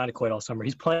anything in Irondequoit all summer.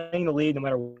 He's playing the lead no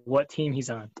matter what team he's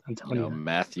on. I'm telling you.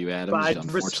 Matthew Adams,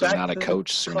 unfortunately not a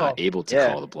coach, so not able to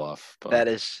call the bluff. But that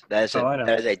is a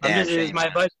damn shame. My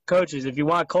advice to coaches: if you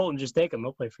want Colton, just take him.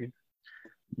 He'll play for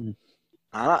you.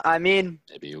 I mean,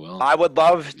 maybe you will. I would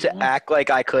love to act like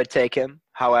I could take him.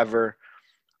 However,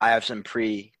 I have some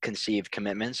preconceived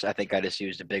commitments. I think I just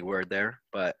used a big word there,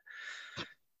 but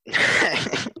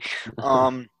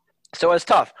so it's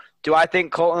tough. Do I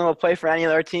think Colton will play for any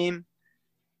other team?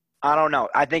 I don't know.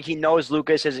 I think he knows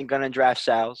Lucas isn't going to draft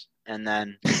Sal's, and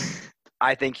then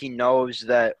I think he knows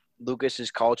that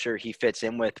Lucas's culture he fits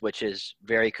in with, which is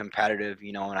very competitive.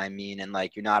 You know what I mean? And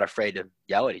like you're not afraid to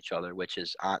yell at each other, which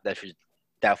is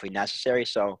definitely necessary.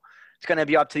 So it's going to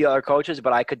be up to the other coaches,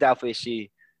 but I could definitely see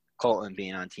Colton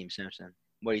being on Team Simpson.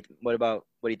 What do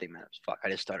you think, man? Fuck, I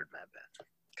just started, man.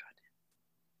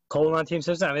 Colton on Team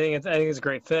Simpson, I think it's a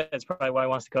great fit. It's probably why he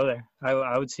wants to go there.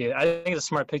 I would see it. I think it's a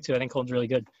smart pick too. I think Colton's really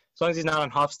good. As long as he's not on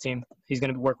Hoff's team, he's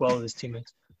going to work well with his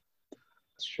teammates.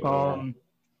 That's true.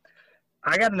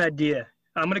 I got an idea.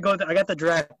 I'm going to go. I got the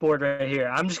draft board right here.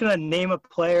 I'm just going to name a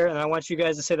player, and I want you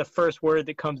guys to say the first word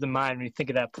that comes to mind when you think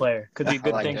of that player. Could be a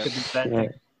good thing, could be a bad thing.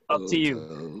 Up to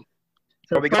you.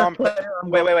 So are we going?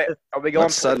 Wait. Are we going?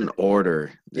 Let's set an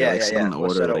order. Yeah. An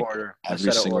order. Like order.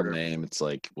 Every single name. It's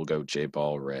like we'll go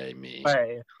JBall, Ray, me. All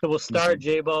right. So we'll start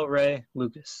JBall, Ray,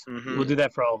 Lucas. Mm-hmm. We'll do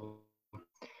that for all of them.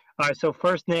 All right. So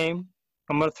first name,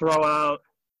 I'm going to throw out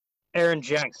Aaron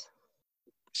Jenks.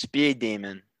 Speed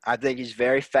Demon. I think he's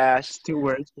very fast. 2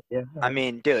 words. Yeah. I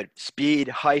mean, dude,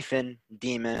 speed -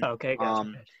 demon. Okay.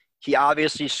 Gotcha. He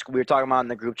obviously. We were talking about in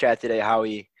the group chat today how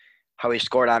he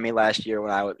scored on me last year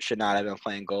when I should not have been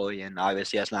playing goalie, and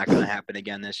obviously that's not going to happen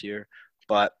again this year.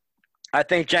 But I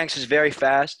think Jenks is very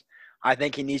fast. I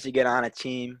think he needs to get on a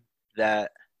team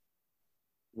that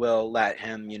will let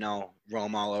him,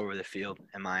 roam all over the field,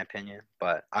 in my opinion.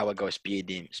 But I would go speed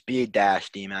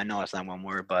demon. I know it's not one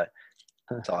word, but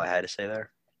that's all I had to say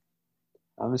there.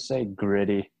 I'm going to say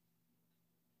gritty.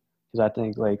 Because I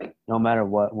think, no matter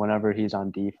what, whenever he's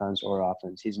on defense or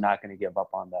offense, he's not going to give up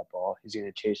on that ball. He's going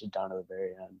to chase it down to the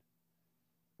very end.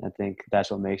 I think that's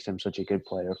what makes him such a good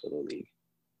player for the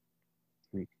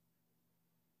league.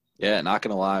 Yeah, not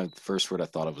going to lie, the first word I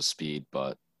thought of was speed,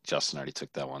 but Justin already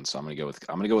took that one, so I'm going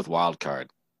to go with wild card.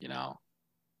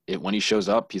 When he shows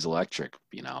up, he's electric.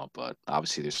 But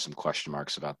obviously there's some question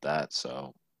marks about that.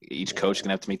 So each coach is going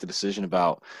to have to make the decision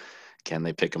about. Can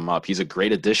they pick him up? He's a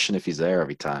great addition if he's there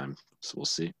every time. So we'll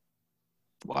see.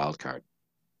 Wild card.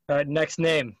 All right, next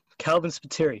name, Calvin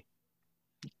Spiteri.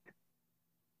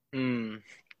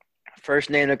 First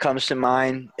name that comes to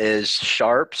mind is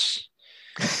Sharps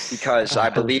because I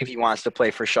believe he wants to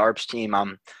play for Sharps' team.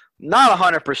 I'm not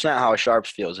 100% how Sharps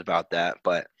feels about that,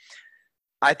 but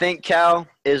I think Cal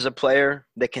is a player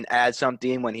that can add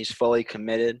something when he's fully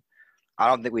committed. I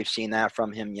don't think we've seen that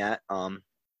from him yet.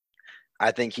 I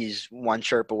think he's one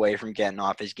chirp away from getting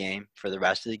off his game for the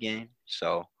rest of the game.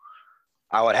 So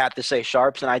I would have to say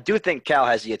Sharps. And I do think Cal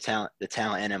has the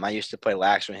talent in him. I used to play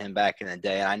lax with him back in the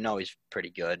day, and I know he's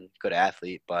pretty good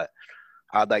athlete, but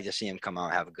I'd like to see him come out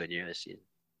and have a good year this season.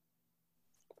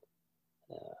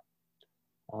 Yeah.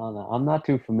 I don't know. I'm not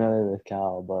too familiar with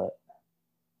Cal, but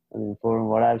I mean, from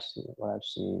what I've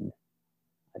seen,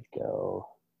 I'd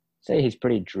say he's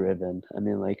pretty driven. I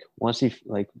mean, once he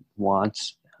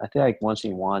wants – I feel like once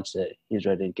he wants it, he's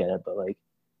ready to get it. But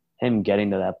him getting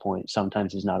to that point,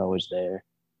 sometimes he's not always there.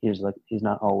 He's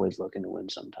not always looking to win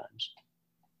sometimes.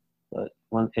 But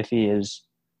if he's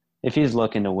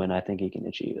looking to win, I think he can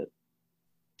achieve it.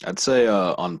 I'd say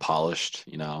unpolished.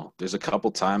 There's a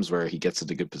couple times where he gets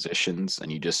into good positions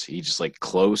and he's just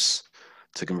close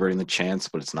to converting the chance,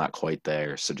 but it's not quite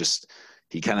there. So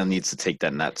he kind of needs to take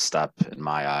that next step in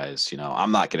my eyes.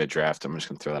 I'm not going to draft him. I'm just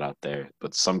going to throw that out there.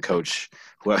 But some coach,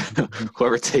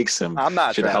 whoever takes him,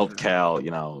 should help Cal,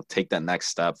 take that next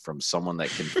step from someone that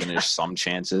can finish some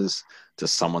chances to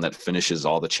someone that finishes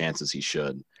all the chances he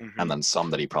should, and then some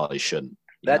that he probably shouldn't.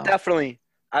 That definitely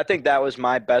I think that was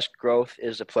my best growth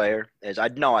as a player. Is I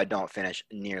know I don't finish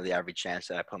nearly every chance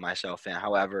that I put myself in.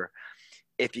 However,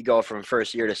 if you go from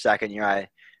first year to second year, I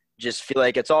just feel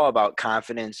like it's all about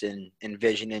confidence and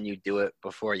vision, and you do it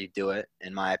before you do it,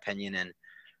 in my opinion. And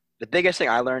the biggest thing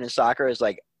I learned in soccer is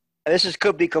like,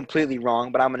 could be completely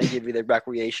wrong, but I'm going to give you the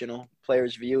recreational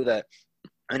player's view that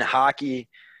in hockey,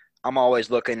 I'm always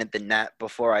looking at the net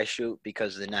before I shoot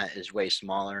because the net is way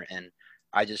smaller, and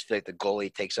I just feel like the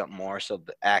goalie takes up more, so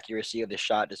the accuracy of the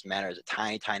shot just matters a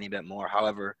tiny, tiny bit more.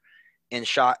 However, in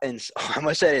I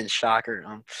almost said in soccer,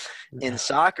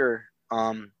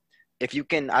 if you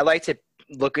can, I like to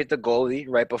look at the goalie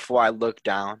right before I look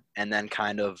down and then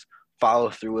kind of follow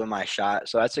through in my shot.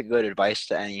 So that's a good advice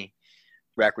to any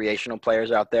recreational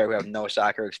players out there who have no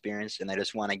soccer experience and they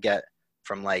just want to get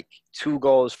from like 2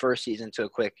 goals first season to a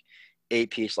quick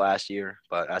 8-piece last year.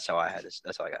 But that's how I got to say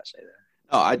there.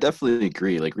 No, I definitely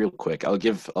agree. Like real quick, I'll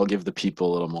give the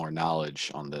people a little more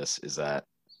knowledge on this. Is that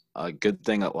a good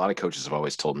thing? A lot of coaches have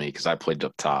always told me, because I played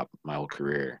up top my whole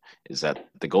career, is that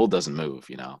the goal doesn't move.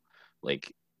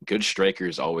 Like good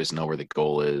strikers always know where the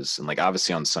goal is, and like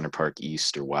obviously on Center Park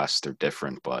East or West they're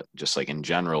different, but just like in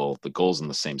general, the goal's in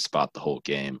the same spot the whole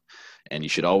game, and you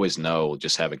should always know,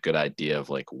 just have a good idea of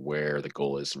like where the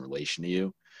goal is in relation to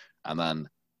you, and then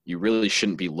you really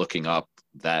shouldn't be looking up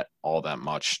all that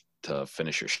much to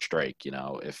finish your strike.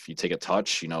 If you take a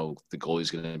touch, the goalie's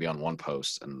going to be on one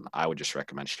post, and I would just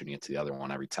recommend shooting it to the other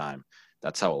one every time.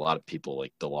 That's how a lot of people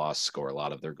like DeLoss score a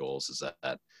lot of their goals, is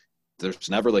that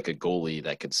there's never like a goalie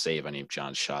that could save any of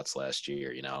John's shots last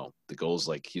year. The goal's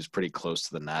like, he's pretty close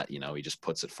to the net, he just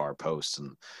puts it far post,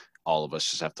 and all of us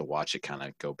just have to watch it kind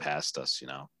of go past us.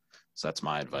 So that's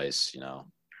my advice. Know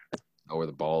where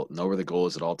the goal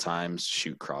is at all times,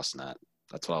 shoot cross net.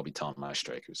 That's what I'll be telling my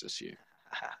strikers this year.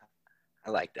 I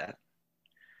like that.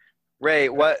 Ray,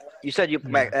 what you said?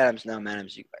 Adams,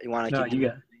 you want to? No,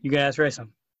 you got to ask Ray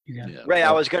something. Ray,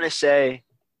 I was gonna say,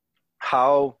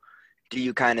 how do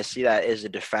you kind of see that as a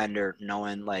defender,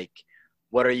 knowing like,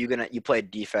 what are you played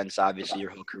defense obviously your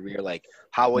whole career, like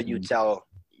how would you tell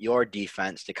your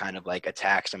defense to kind of like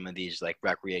attack some of these like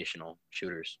recreational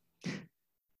shooters?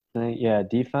 Yeah,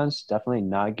 defense, definitely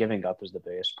not giving up is the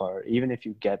biggest part. Even if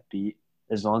you get beat,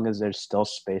 as long as there's still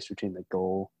space between the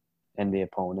goal and the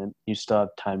opponent, you still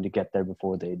have time to get there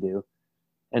before they do.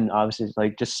 And obviously,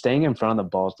 like, just staying in front of the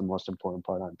ball is the most important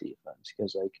part on defense,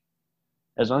 because like,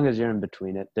 as long as you're in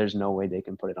between it, there's no way they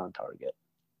can put it on target.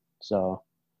 So,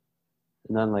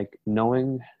 and then like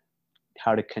knowing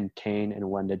how to contain and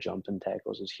when to jump in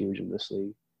tackles is huge in this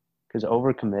league, because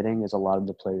overcommitting is a lot of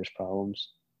the players'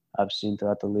 problems I've seen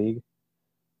throughout the league.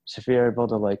 So if you're able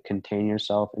to like contain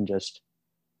yourself and just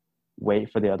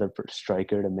wait for the other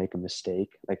striker to make a mistake,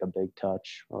 like a big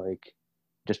touch, or like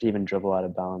just even dribble out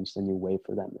of bounds, then you wait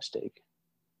for that mistake.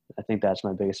 I think that's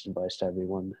my biggest advice to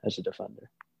everyone as a defender.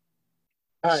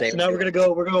 All right, so now we're gonna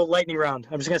go lightning round.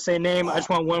 I'm just gonna say a name. I just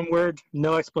want one word,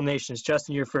 no explanations.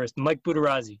 Justin, you're first. Mike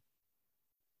Buttarazzi.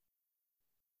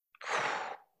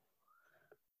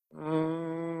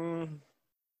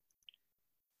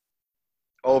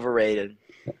 Overrated.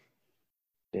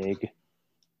 Big.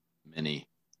 Mini.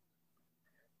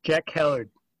 Jack Hellard.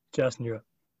 Justin, you're up.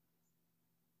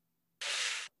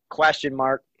 Question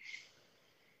mark.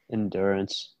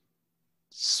 Endurance.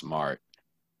 Smart.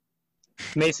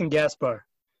 Mason Gaspar.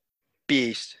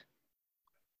 Beast.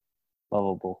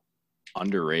 Lovable.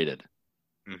 Underrated.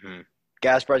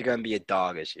 Gaspar's gonna be a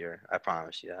dog this year. I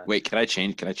promise you that. Wait, can I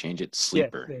change it?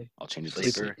 Sleeper. Yeah. I'll change it to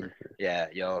Sleeper. sleeper. Yeah,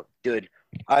 yo, dude.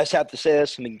 I just have to say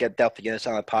this, and we can definitely get this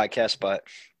on the podcast. But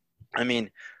I mean,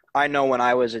 I know when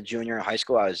I was a junior in high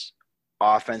school, I was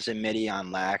offensive midi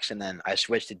on lax, and then I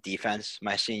switched to defense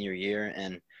my senior year.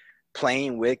 And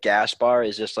playing with Gaspar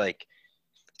is just like,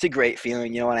 it's a great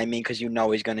feeling, you know what I mean? Because you know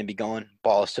he's going to be going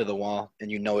balls to the wall,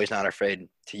 and you know he's not afraid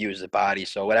to use the body.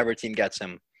 So whatever team gets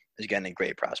him is getting a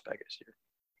great prospect this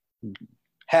year.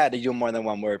 Had to do more than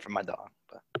one word for my dog.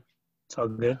 But. It's all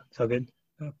good.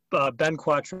 Ben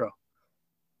Quattro.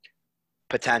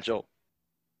 Potential.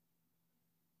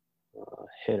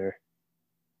 Hitter.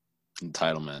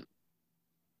 Entitlement.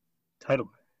 Title.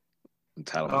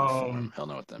 Form. He'll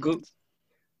know what that means.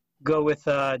 Go with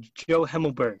Joe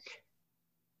Himmelberg.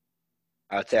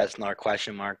 I would say that's another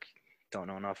question mark. Don't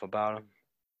know enough about him.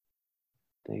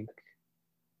 I think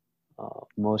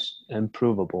most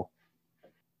improvable.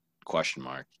 Question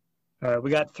mark. All right,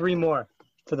 we got 3 more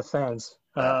for the fans.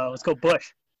 Let's go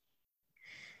Bush.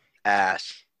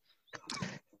 Ass.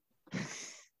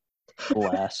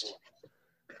 Blast.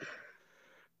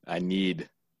 I need.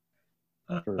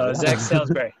 Zach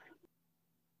Salisbury.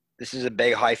 This is a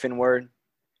big hyphen word.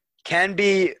 Can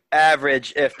be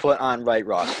average if put on right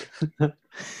roster.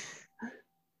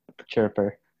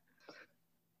 Chirper.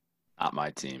 Not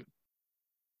my team.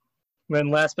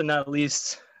 And last but not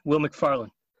least, Will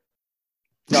McFarland.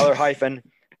 Another hyphen.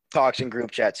 Talks in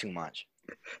group chat too much.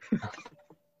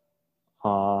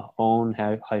 Own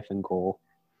hyphen goal.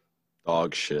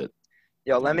 Dog shit.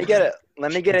 Yo, let me get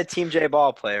a Team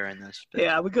JBall player in this.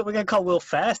 Yeah, we gotta call Will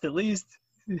fast at least.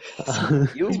 I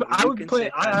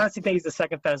honestly think he's the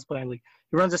second fastest player in the league.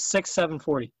 He runs a 6'7"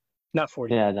 40. Not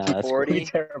 40. Yeah, no, that's 40.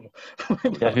 Terrible.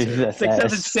 Yeah, he's that 6'7"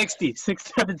 fast. 60.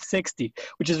 6'7" 60,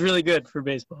 which is really good for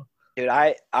baseball. Dude,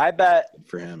 I bet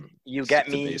For him. you Stick get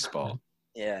to me. baseball.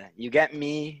 Yeah, you get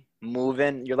me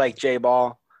moving. You're like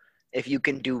JBall. If you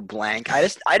can do blank, I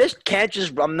just can't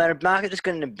just. I'm not just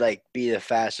gonna like be the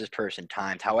fastest person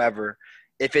timed. However,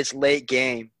 if it's late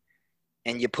game,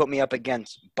 and you put me up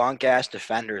against bunk ass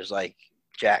defenders like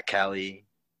Jack Kelly,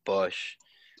 Bush,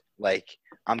 like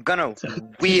I'm gonna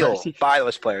wheel by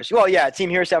those players. Well, yeah, Team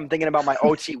Hearsay. I'm thinking about my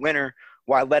OT winner.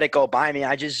 Why let it go by me?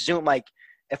 I just zoom like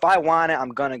if I want it, I'm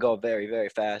gonna go very very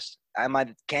fast.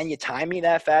 Can you time me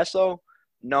that fast though?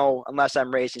 No, unless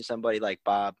I'm racing somebody like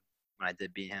Bob when I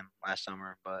did beat him last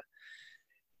summer. But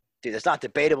dude, it's not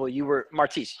debatable. You were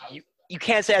Martise. You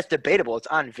can't say that's debatable. It's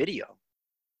on video.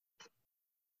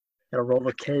 Gotta roll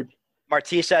the cape.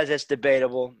 Martise says it's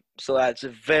debatable, so that's a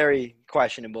very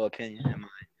questionable opinion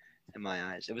in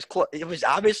my eyes. It was it was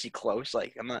obviously close.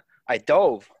 Like I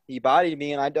dove. He bodied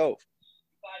me and I dove.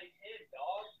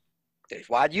 Dude,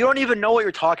 why? You don't even know what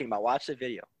you're talking about. Watch the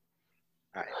video.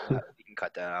 All right, you can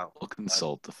cut that out. We'll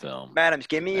consult the film. Madams,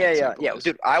 give me That's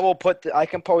dude. I will I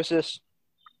can post this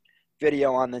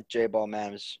video on the JBall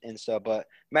Madams Insta, but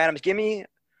Madams, give me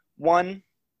one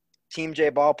Team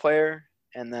JBall player,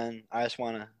 and then I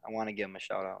want to give him a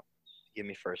shout out. Give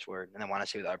me first word, and I want to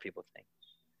see what other people think.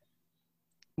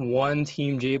 One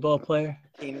Team J-Ball player?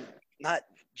 Not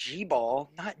G-Ball.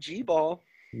 I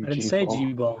didn't say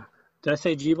G-Ball. Did I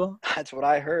say G-Ball? That's what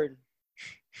I heard.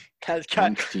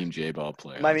 One Team J-Ball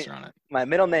player. My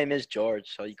middle name is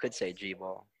George, so you could say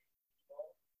G-Ball.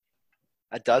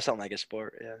 That does sound like a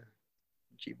sport, yeah.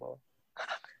 G-Ball.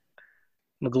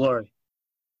 McGlory.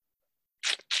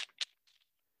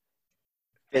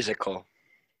 Physical.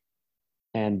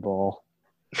 Handball.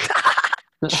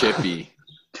 Chippy.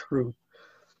 True.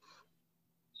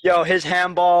 Yo, his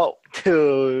handball,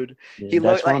 dude. Yeah,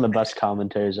 that's one of the best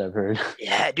commentaries I've heard.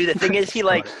 Yeah, dude. The thing is, he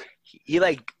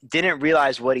didn't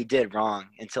realize what he did wrong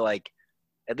until like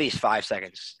at least 5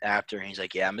 seconds after. And he's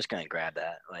like, "Yeah, I'm just gonna grab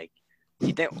that." Like,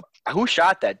 who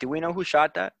shot that? Do we know who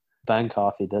shot that? Ben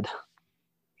Coffey did.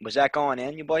 Was that going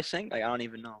in? You boys think? Like, I don't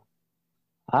even know.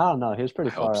 I don't know. He was pretty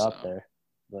far hope up so. there,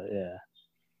 but yeah.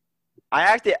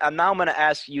 I'm gonna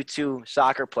ask you two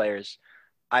soccer players.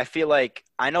 I feel like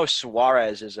I know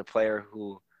Suarez is a player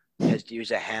who has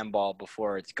used a handball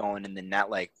before it's going in the net.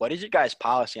 Like, what is your guys'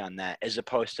 policy on that as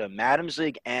opposed to Madams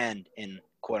League and in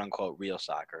quote-unquote real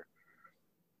soccer?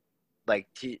 Like,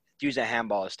 to use a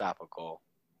handball to stop a goal.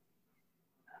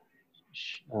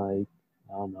 I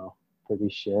don't know. Pretty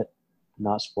shit.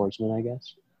 Not sportsman, I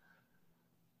guess.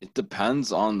 It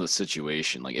depends on the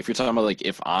situation. Like, if you're talking about, like,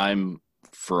 if I'm,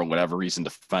 for whatever reason,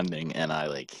 defending and I,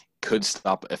 like,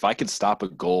 if I could stop a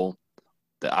goal,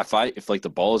 if like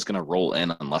the ball is going to roll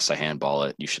in unless I handball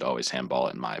it, you should always handball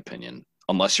it, in my opinion.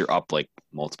 Unless you're up like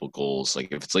multiple goals. Like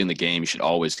if it's late in the game, you should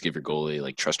always give your goalie,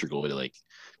 like trust your goalie to like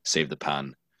save the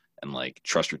pen and like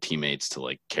trust your teammates to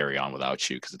like carry on without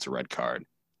you because it's a red card.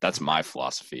 That's my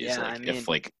philosophy. Is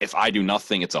if I do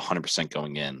nothing, it's 100%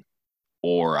 going in,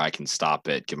 or I can stop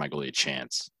it, give my goalie a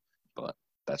chance. But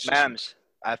that's just Madams,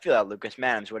 I feel that, Lucas.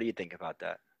 Madams, what do you think about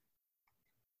that?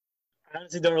 I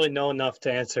honestly don't really know enough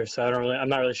to answer, so I'm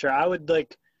not really sure. I would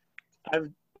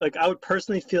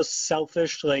personally feel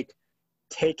selfish like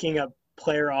taking a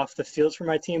player off the field for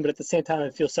my team, but at the same time I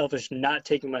feel selfish not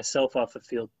taking myself off the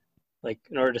field, like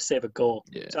in order to save a goal.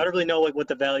 Yeah. So I don't really know like what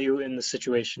the value in the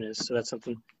situation is. So that's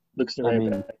something Luke's I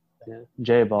mean,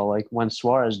 J-Ball, like when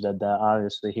Suarez did that,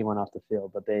 obviously he went off the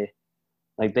field, but they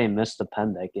missed the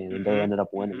pen that game and they ended up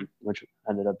winning, which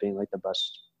ended up being like the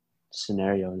best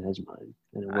scenario in his mind,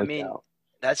 and it worked out.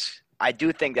 I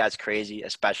do think that's crazy,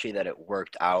 especially that it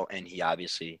worked out and he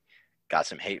obviously got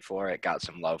some hate for it, got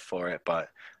some love for it. But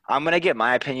I'm gonna get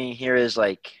my opinion here is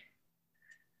like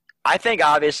I think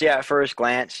obviously at first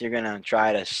glance you're gonna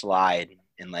try to slide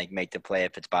and like make the play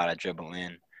if it's about to dribble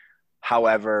in.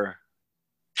 However,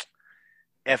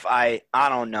 if I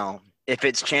don't know if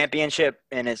it's championship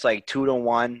and it's like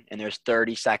 2-1 and there's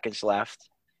 30 seconds left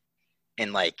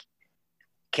and like.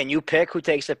 Can you pick who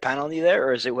takes the penalty there,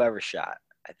 or is it whoever shot?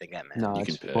 I think that man. No, You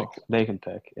it's can pick. well, they can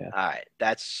pick. Yeah. All right,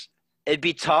 it'd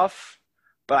be tough,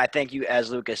 but I think you,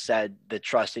 as Lucas said, the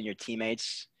trust in your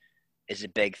teammates is a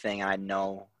big thing. I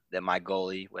know that my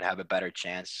goalie would have a better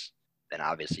chance than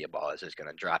obviously a ball is just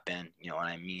gonna drop in. You know what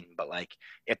I mean? But like,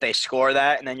 if they score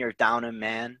that and then you're down a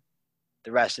man,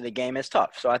 the rest of the game is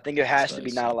tough. So I think there has to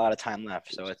be not a lot of time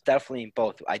left. So it's definitely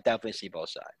both. I definitely see both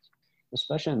sides.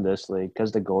 Especially in this league,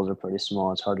 because the goals are pretty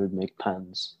small, it's harder to make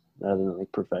pens rather than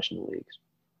like professional leagues.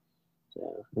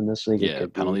 So in this league, it Yeah,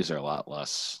 could penalties are a lot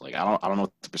less. Like I don't know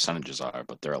what the percentages are,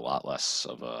 but they're a lot less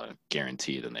of a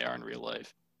guarantee than they are in real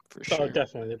life, for sure. Oh,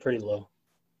 definitely. They're pretty low.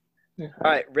 All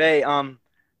right, Ray.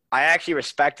 I actually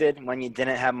respected when you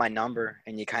didn't have my number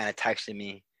and you kind of texted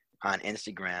me on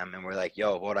Instagram and were like,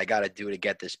 "Yo, what I got to do to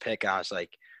get this pick?" And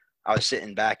I was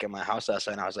sitting back at my house last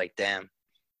night and I was like, "Damn,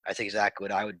 that's exactly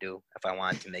what I would do if I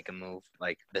wanted to make a move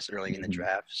like this early in the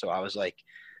draft." So I was like,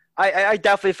 I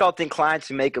definitely felt inclined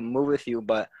to make a move with you,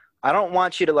 but I don't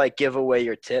want you to like give away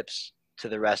your tips to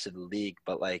the rest of the league.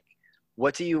 But like,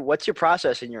 what's your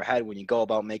process in your head when you go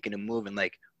about making a move, and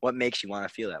like, what makes you want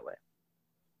to feel that way?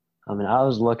 I mean, I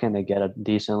was looking to get a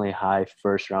decently high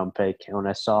first-round pick, and when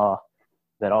I saw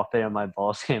that all three of my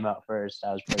balls came out first,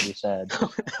 I was pretty sad. So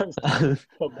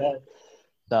bad.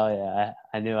 So, yeah,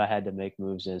 I knew I had to make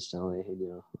moves instantly.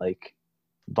 Like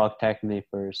Buck texted me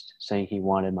first saying he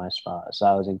wanted my spot, so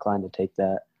I was inclined to take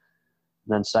that.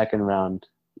 And then second round,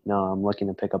 I'm looking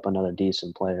to pick up another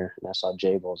decent player, and I saw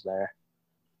JBall's there.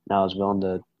 And I was willing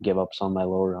to give up some of my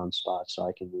lower round spots so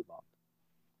I can move up,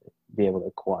 be able to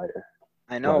acquire.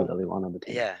 I know. One on the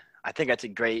team. Yeah, I think that's a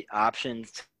great option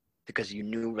because you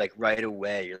knew like right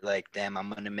away. You're like, damn, I'm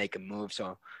gonna make a move.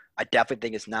 So I definitely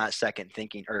think it's not second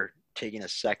thinking or taking a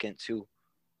second to.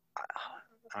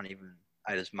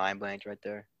 I just mind blanked right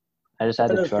there. I just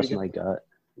had to trust my gut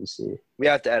and see. We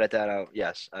have to edit that out.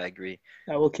 Yes, I agree.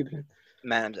 I will keep it.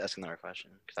 Matt, I'm just asking another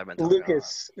question because I've been talking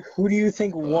Lucas, who do you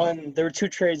think won? There were 2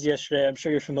 trades yesterday. I'm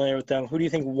sure you're familiar with them. Who do you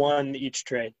think won each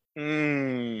trade?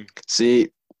 See,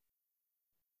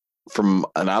 from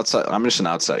an outside, I'm just an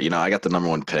outside. I got the number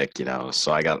 1 pick.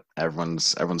 So I got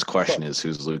everyone's question is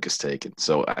who's Lucas taking.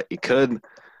 So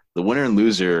the winner and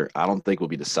loser, I don't think will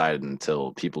be decided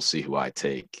until people see who I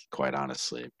take. Quite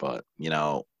honestly, but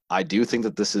I do think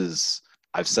that this is.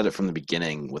 I've said it from the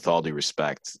beginning. With all due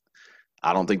respect,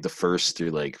 I don't think the first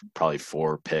through like probably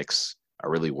 4 picks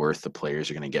are really worth the players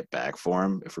you're going to get back for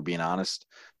him, if we're being honest.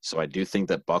 So I do think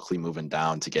that Buckley moving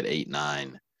down to get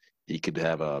 8-9, he could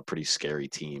have a pretty scary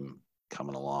team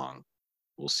coming along.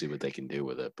 We'll see what they can do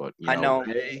with it. But I know.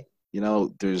 Ray, he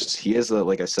has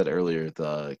like I said earlier,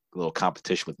 the little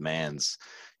competition with Mans,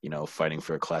 fighting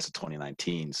for a class of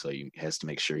 2019. So he has to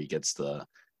make sure he gets the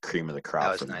cream of the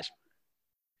crop. That was nice.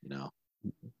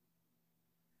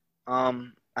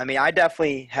 I mean, I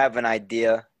definitely have an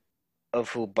idea of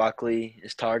who Buckley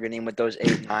is targeting with those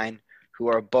 8-9, who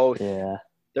are both. Yeah.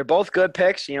 They're both good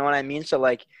picks. You know what I mean? So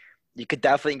like, you could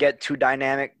definitely get 2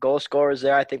 dynamic goal scorers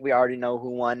there. I think we already know who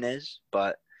one is,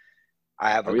 but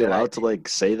I have. Are we allowed to like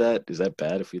say that? Is that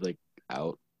bad if we like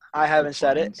out? I haven't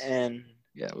said it, and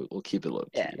yeah, we'll keep it low.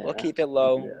 Yeah, we'll keep it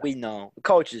low. Yeah. We know the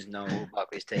coaches know who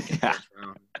Buckley's taking first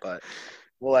round, but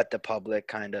we'll let the public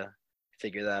kind of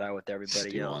figure that out with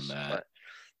everybody else. On that.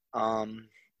 But,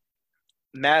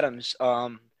 Madams,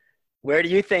 where do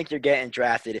you think you're getting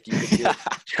drafted if you could do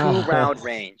 2-round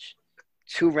range?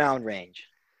 2-round range.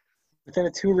 Within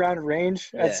a 2-round range,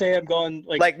 yeah. I'd say I'm going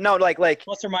like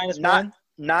plus or minus not, 1.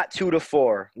 Not 2 to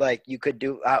 4. Like you could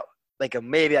do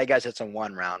maybe I guess it's a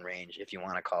 1-round range if you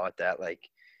want to call it that. Like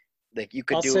you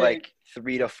could do like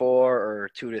 3 to 4 or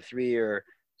 2 to 3 or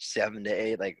 7 to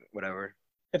 8, like whatever.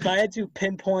 If I had to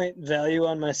pinpoint value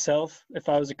on myself, if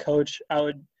I was a coach, I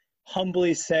would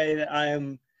humbly say that I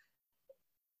am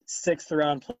 6th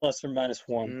round plus or minus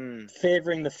 1,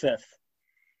 favoring the 5th.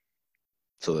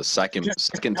 So the second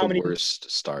to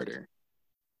worst starter.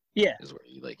 Yeah. Is where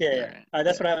you like. Yeah.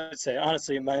 That's what I would say.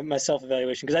 Honestly, my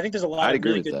self-evaluation, because I think there's a lot of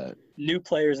really good new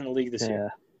players in the league this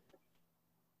year.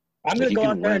 I'm going to go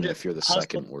out there and if you're the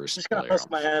second worst. Just going to hustle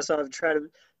my ass off and try to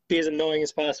be as annoying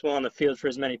as possible on the field for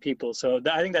as many people. So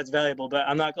I think that's valuable, but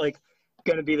I'm not going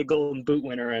to be the golden boot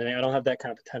winner or anything. I don't have that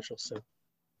kind of potential. So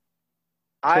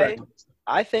I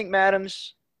think,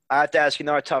 Madams, I have to ask you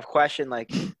another tough question.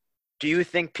 Like, do you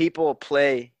think people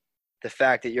play the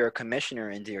fact that you're a commissioner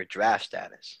into your draft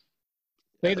status?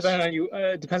 I think it depends on you.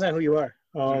 Depends on who you are.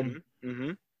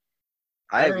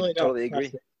 I really totally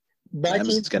agree. My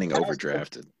team's getting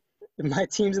overdrafted. My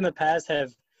teams in the past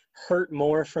have hurt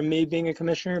more from me being a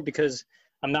commissioner because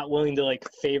I'm not willing to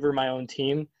favor my own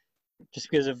team, just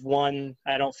because of 1,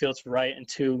 I don't feel it's right, and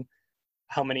 2,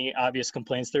 how many obvious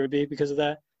complaints there would be because of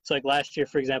that. So like last year,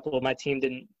 for example, my team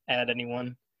didn't add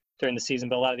anyone during the season,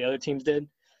 but a lot of the other teams did.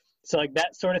 So like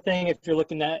that sort of thing, if you're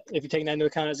taking that into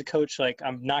account as a coach, like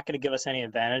I'm not going to give us any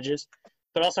advantages,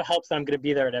 but also helps that I'm going to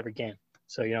be there at every game.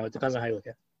 So, it depends on how you look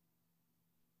at it.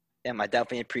 Yeah, I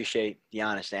definitely appreciate the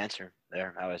honest answer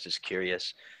there. I was just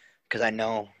curious because I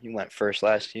know you went first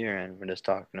last year and we're just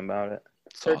talking about it.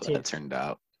 That's how 13th. that turned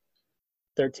out.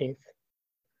 13th.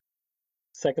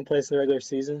 Second place in the regular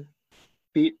season.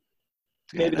 Beat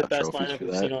maybe the best lineup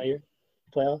we've seen all year.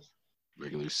 Playoffs.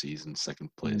 Regular season, second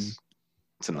place.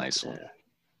 It's a nice one. Yeah.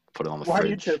 Put it on the Why fridge. are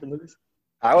you chirping, Lucas?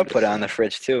 I would put it on the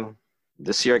fridge too.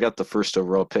 This year I got the first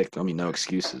overall pick. I mean, no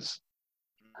excuses.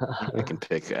 I can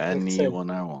pick anyone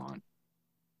I want.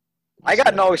 I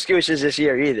got no excuses this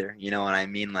year either. You know what I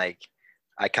mean? Like,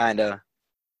 I'm kind of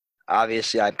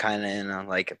in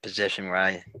a position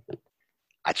where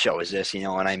I chose this. You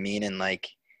know what I mean? And I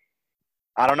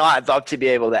don't know. I'd love to be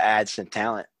able to add some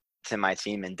talent to my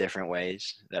team in different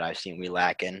ways that I've seen we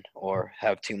lack in or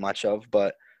have too much of.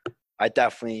 But I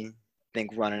definitely think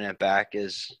running it back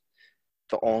is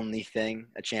the only thing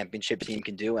a championship team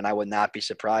can do. And I would not be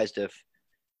surprised if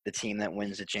the team that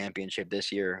wins the championship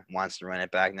this year wants to run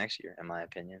it back next year, in my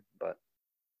opinion. But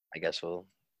I guess we'll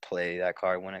play that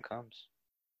card when it comes.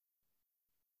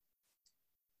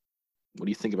 What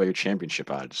do you think about your championship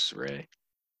odds, Ray?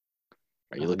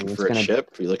 Are you looking it's for a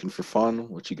chip? Are you looking for fun?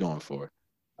 What you going for?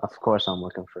 Of course I'm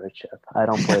looking for a chip. I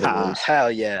don't play to lose.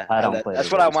 Hell yeah. I don't play That's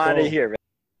to what I lose. wanted to hear.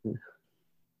 Do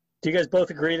you guys both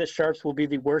agree that Sharps will be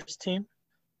the worst team?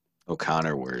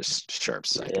 O'Connor worst,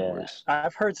 Sharps second worst.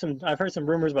 I've heard some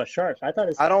rumors about Sharps. I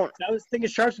was thinking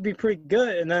Sharps would be pretty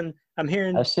good, and then I'm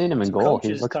hearing I've seen him in goal.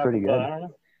 He looks pretty good. I don't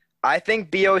know. I think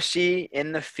BOC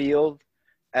in the field,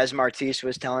 as Martise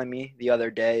was telling me the other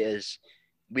day, is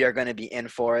we are going to be in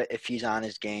for it if he's on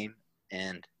his game.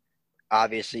 And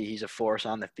obviously he's a force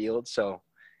on the field. So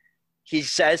he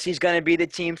says he's going to be the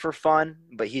team for fun,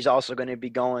 but he's also going to be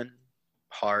going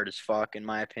hard as fuck, in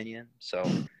my opinion. So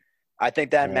I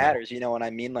think that matters. You know what I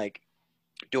mean?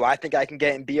 Do I think I can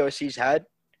get in BOC's head?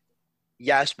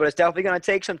 Yes, but it's definitely going to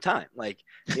take some time.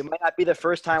 It might not be the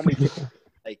first time we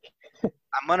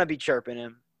I'm going to be chirping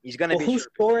him. He's going to be who's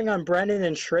scoring on Brennan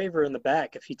and Shraver in the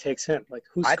back if he takes him?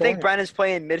 Who's I scoring? think Brennan's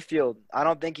playing midfield.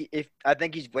 I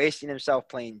think he's wasting himself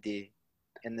playing D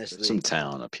in this league. Some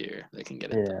talent up here. They can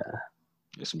get it done.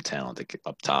 There's some talent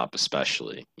up top,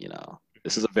 especially.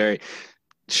 This is a very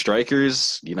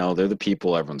strikers. They're the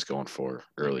people everyone's going for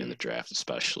early in the draft,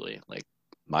 especially.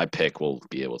 My pick will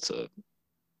be able to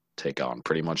take on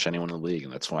pretty much anyone in the league,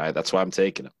 and that's why I'm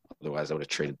taking him. Otherwise, I would have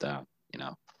traded down.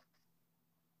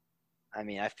 I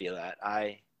mean, I feel that.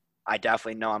 I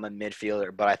definitely know I'm a midfielder,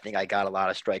 but I think I got a lot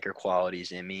of striker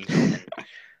qualities in me. And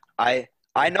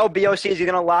I know BOC is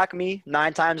going to lock me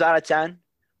 9 times out of 10,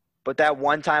 but that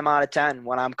 1 time out of 10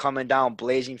 when I'm coming down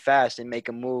blazing fast and make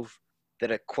a move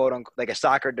that a quote-unquote a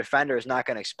soccer defender is not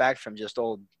going to expect from just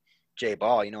old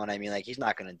JBall, you know what I mean? He's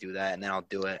not going to do that, and then I'll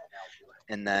do it.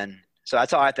 And then – so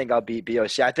that's how I think I'll beat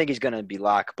BOC. I think he's going to be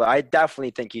locked, but I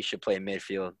definitely think he should play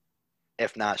midfield.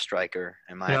 If not striker,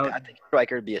 in my opinion. I think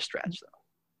striker would be a stretch,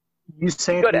 though. You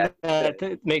saying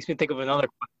that makes me think of another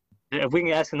question. If we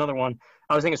can ask another one,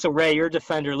 I was thinking, so Ray, you're a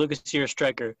defender, Lucas, you're a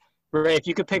striker. Ray, if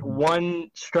you could pick one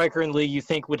striker in the league you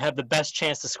think would have the best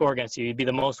chance to score against you, you'd be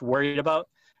the most worried about,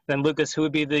 then Lucas, who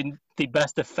would be the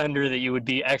best defender that you would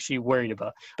be actually worried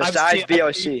about? Besides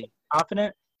BOC.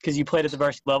 Confident, because you played at the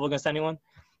varsity level against anyone?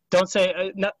 Don't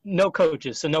say no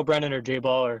coaches, so no Brennan or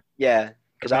J-Ball or – Yeah.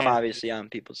 Because I'm obviously on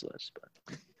people's list,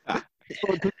 but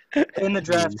in the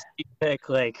draft, you pick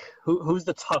who's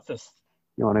the toughest?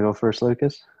 You want to go first,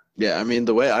 Lucas? Yeah, I mean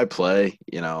the way I play,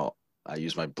 I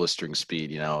use my blistering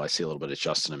speed. I see a little bit of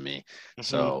Justin in me.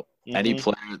 So any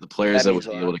player, the players that would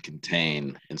be able to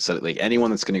contain instead of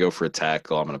anyone that's going to go for a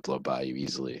tackle, I'm going to blow by you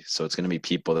easily. So it's going to be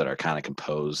people that are kind of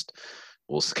composed,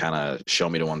 will kind of show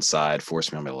me to one side,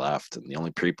 force me on my left, and the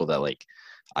only people that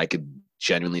I could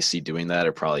genuinely see doing that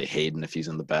are probably Hayden if he's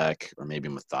in the back, or maybe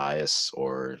Matthias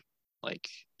or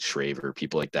Shraver,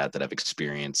 people like that have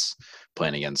experience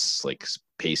playing against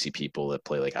pacey people that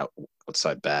play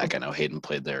outside back. I know Hayden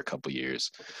played there a couple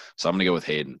years, so I'm gonna go with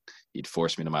Hayden. He'd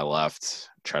force me to my left,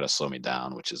 try to slow me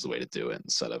down, which is the way to do it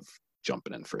instead of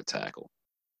jumping in for a tackle.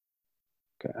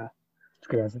 Okay.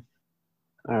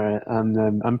 All right.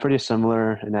 I'm pretty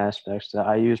similar in aspects.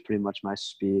 I use pretty much my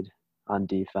speed on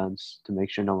defense to make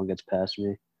sure no one gets past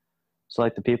me. So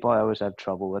the people I always have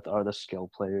trouble with are the skill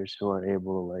players who are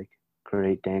able to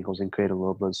create dangles and create a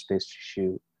little bit of space to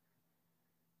shoot.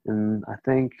 And I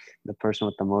think the person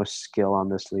with the most skill on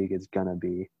this league is gonna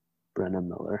be Brennan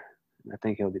Miller. I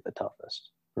think he'll be the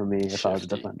toughest for me if I was a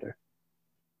Shifty. defender.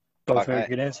 Both Fuck, very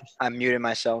good answers. I muted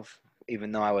myself,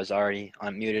 even though I was already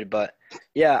unmuted. But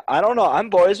yeah, I don't know. I'm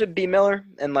boys with B Miller,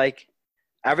 and like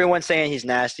everyone's saying he's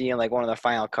nasty and like one of the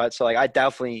final cuts. So like I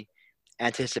definitely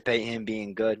anticipate him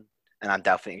being good, and I'm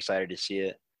definitely excited to see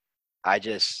it. I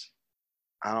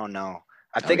don't know.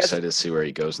 I'm excited to see where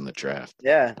he goes in the draft.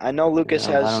 Yeah, I know Lucas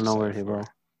Yeah, has. I don't know where excited he for will. it.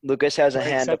 Lucas has a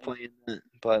Very hand to excited. play in it,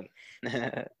 but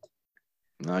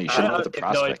No, you should know the I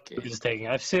have no idea prospect what game. Lucas is taking.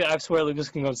 I swear Lucas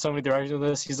can go so many directions with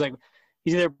this. He's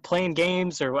either playing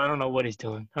games or I don't know what he's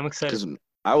doing. I'm excited. Because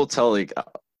I will tell, like,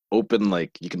 open,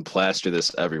 like, you can plaster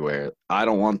this everywhere. I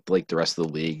don't want, like, the rest of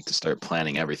the league to start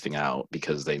planning everything out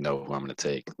because they know who I'm going to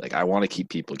take. Like, I want to keep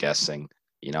people guessing.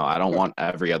 You know, I don't want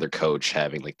every other coach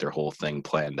having, like, their whole thing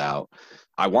planned out.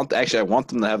 I want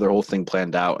them to have their whole thing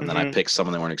planned out, and then I pick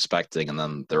someone they weren't expecting, and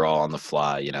then they're all on the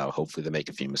fly. You know, hopefully they make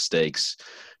a few mistakes,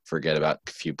 forget about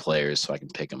a few players so I can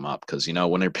pick them up. Because, you know,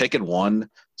 when they're picking 1,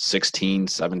 16,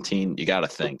 17, you got to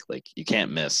think. Like, you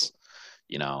can't miss.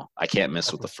 You know, I can't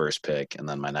miss with the first pick, and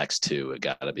then my next 2, it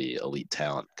got to be elite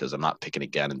talent because I'm not picking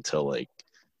again until, like,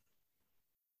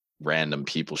 random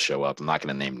people show up. I'm not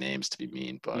going to name names to be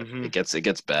mean, but it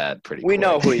gets bad pretty we quick.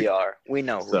 know who you are. We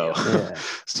know who you So, are. Yeah.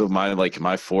 so my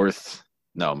 5th,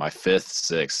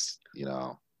 5th, 6th, you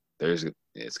know,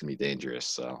 it's gonna be dangerous.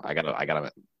 So I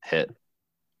gotta hit.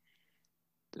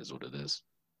 It is what it is.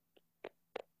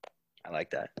 I like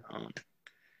that.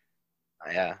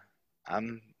 Yeah,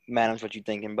 Madam's what you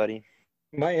thinking, buddy?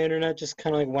 My internet just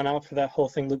kind of like went out for that whole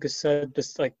thing Lucas said,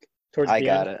 just like towards I the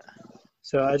got end. it.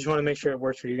 So I just want to make sure it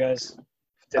works for you guys.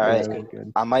 All right.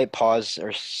 Good. I might pause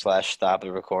or / stop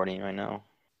the recording right now.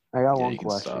 I got Yeah, one you can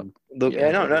stop. question. Luke, Yeah,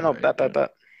 no, right,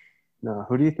 bet. No,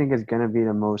 who do you think is going to be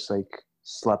the most like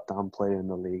slept on player in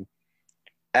the league?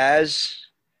 As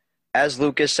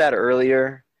Lucas said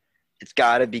earlier, it's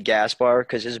got to be Gaspar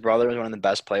because his brother was one of the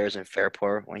best players in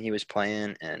Fairport when he was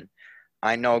playing, and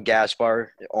I know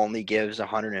Gaspar only gives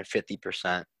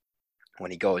 150%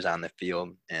 when he goes on the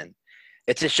field, and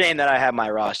it's a shame that I have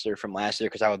my roster from last year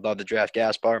because I would love to draft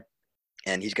Gaspar,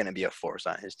 and he's going to be a force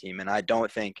on his team, and I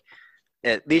don't think,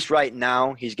 at least right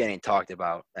now, he's getting talked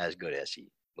about as good as he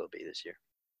will be this year.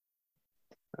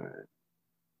 All right.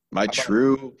 My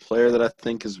true player that I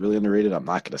think is really underrated, I'm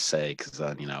not gonna say because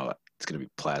then it's gonna be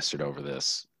plastered over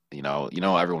this. You know,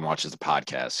 everyone watches the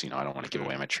podcast. You know, I don't want to give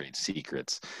away my trade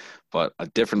secrets, but a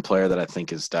different player that I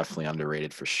think is definitely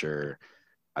underrated for sure.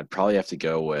 I'd probably have to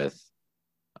go with.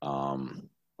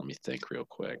 Let me think real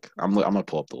quick. I'm gonna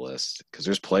pull up the list because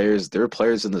there are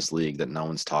players in this league that no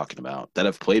one's talking about that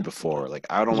have played before. Like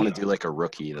I don't want to do like a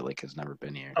rookie that like has never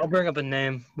been here. I'll bring up a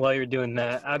name while you're doing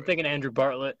that. I'm thinking Andrew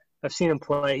Bartlett. I've seen him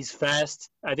play. He's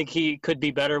fast. I think he could be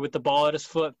better with the ball at his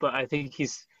foot, but I think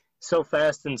he's so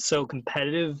fast and so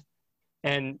competitive.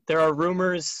 And there are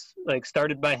rumors, like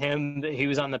started by him, that he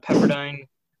was on the Pepperdine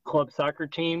club soccer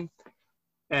team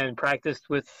and practiced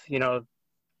with,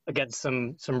 against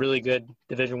some really good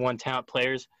Division I talent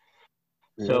players.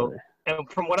 So, Really? and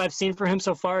from what I've seen for him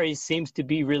so far, he seems to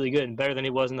be really good and better than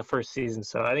he was in the first season.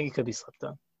 So I think he could be slept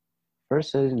on.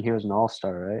 First season, he was an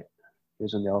all-star, right? He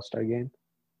was in the all-star game.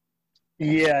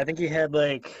 Yeah, I think he had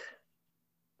like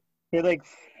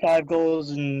 5 goals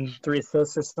and 3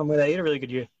 assists or something like that. He had a really good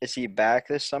year. Is he back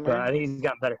this But summer? I think he's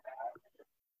gotten better.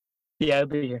 Yeah, he'll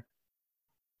be here.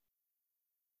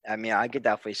 I mean, I could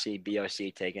definitely see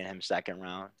BOC taking him second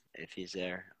round if he's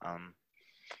there.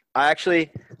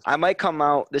 I might come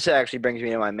out. This actually brings me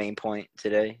to my main point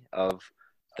today of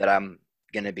that I'm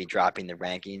going to be dropping the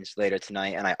rankings later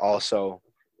tonight. And I also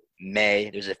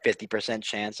there's a 50%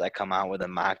 chance I come out with a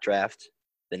mock draft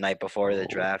the night before the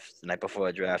draft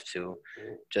too.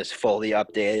 Just fully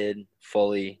updated,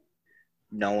 fully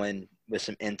knowing with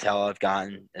some intel I've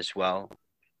gotten as well.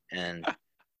 And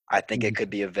I think it could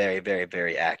be a very, very,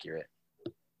 very accurate,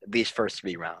 at least first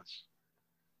 3 rounds,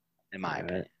 in my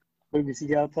opinion. Lucas, you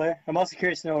got a player? I'm also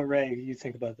curious to know what Ray you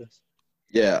think about this.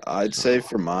 Yeah, I'd say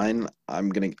for mine,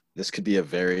 this could be a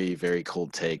very, very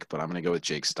cold take, but I'm gonna go with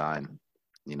Jake Stein.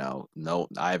 No,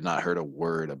 I have not heard a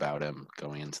word about him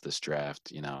going into this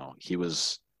draft. He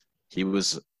was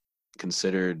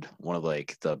considered one of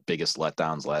like the biggest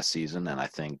letdowns last season, and I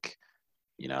think,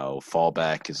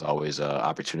 fallback is always an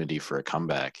opportunity for a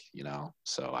comeback.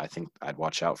 So I think I'd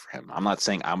watch out for him. I'm not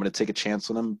saying I'm gonna take a chance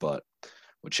on him, but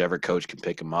whichever coach can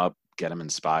pick him up, get him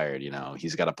inspired.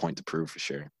 He's got a point to prove for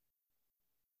sure.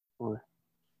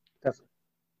 Definitely.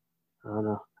 I don't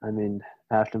know. I mean,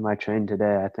 after my train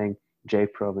today, I think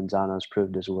Jake Provenzano's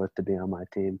proved his worth to be on my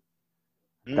team.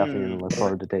 Definitely going to look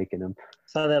forward to taking him.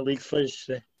 Saw that leak footage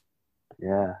today.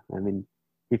 Yeah, I mean,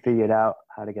 he figured out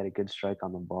how to get a good strike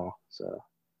on the ball. So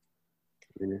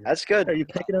That's good. Are you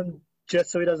picking him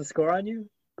just so he doesn't score on you?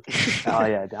 oh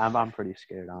yeah, I'm pretty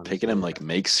scared on Picking him like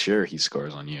makes sure he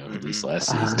scores on you. At least last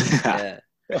Mhm. season. Yeah.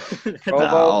 Nah,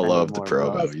 I'll love the More,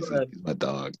 Provo. bro. He's my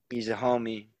dog. He's a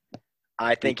homie.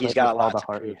 I think he's plays got a with all lot the to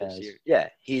heart prove he this has. year. Yeah,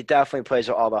 he definitely plays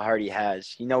with all the heart he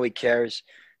has. You know he cares.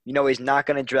 You know he's not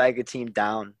going to drag a team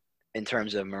down in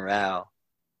terms of morale.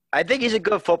 I think he's a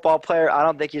good football player. I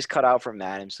don't think he's cut out for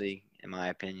Madden's League, in my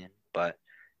opinion. But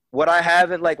what I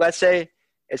haven't, like, let's say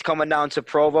it's coming down to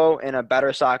Provo and a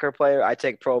better soccer player, I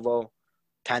take Provo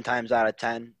 10 times out of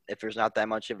 10 if there's not that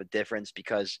much of a difference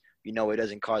because you know he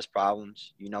doesn't cause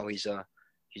problems. You know he's a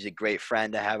great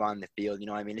friend to have on the field. You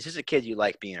know what I mean? It's just a kid you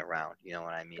like being around. You know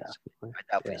what I mean? Definitely. I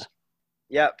definitely.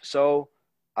 Yep. So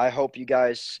I hope you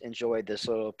guys enjoyed this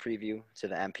little preview to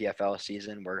the MPFL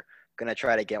season. We're going to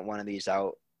try to get one of these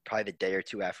out probably the day or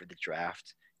two after the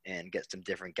draft and get some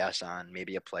different guests on,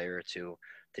 maybe a player or two,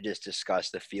 to just discuss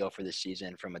the feel for the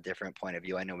season from a different point of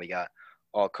view. I know we got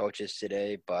all coaches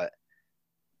today, but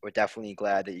we're definitely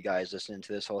glad that you guys listened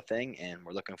to this whole thing, and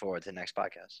we're looking forward to the next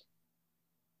podcast.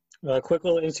 A quick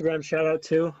little Instagram shout out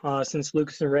too, since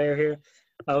Lucas and Ray are here.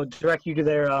 I'll direct you to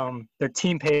their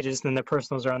team pages, and their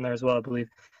personals are on there as well, I believe.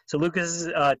 So Lucas is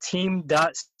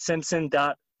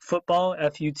team.simpson.football,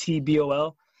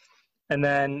 FUTBOL, and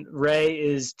then Ray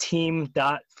is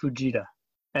team.fujita,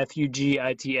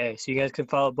 FUGITA. So you guys can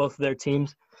follow both of their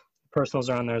teams. Personals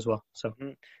are on there as well. So.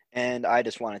 And I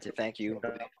just wanted to thank you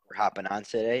for hopping on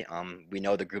today. We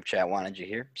know the group chat wanted you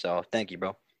here, so thank you,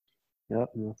 bro. Yep,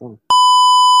 no problem.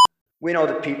 We know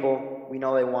the people. We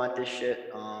know they want this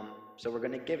shit. So we're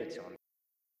gonna give it to them.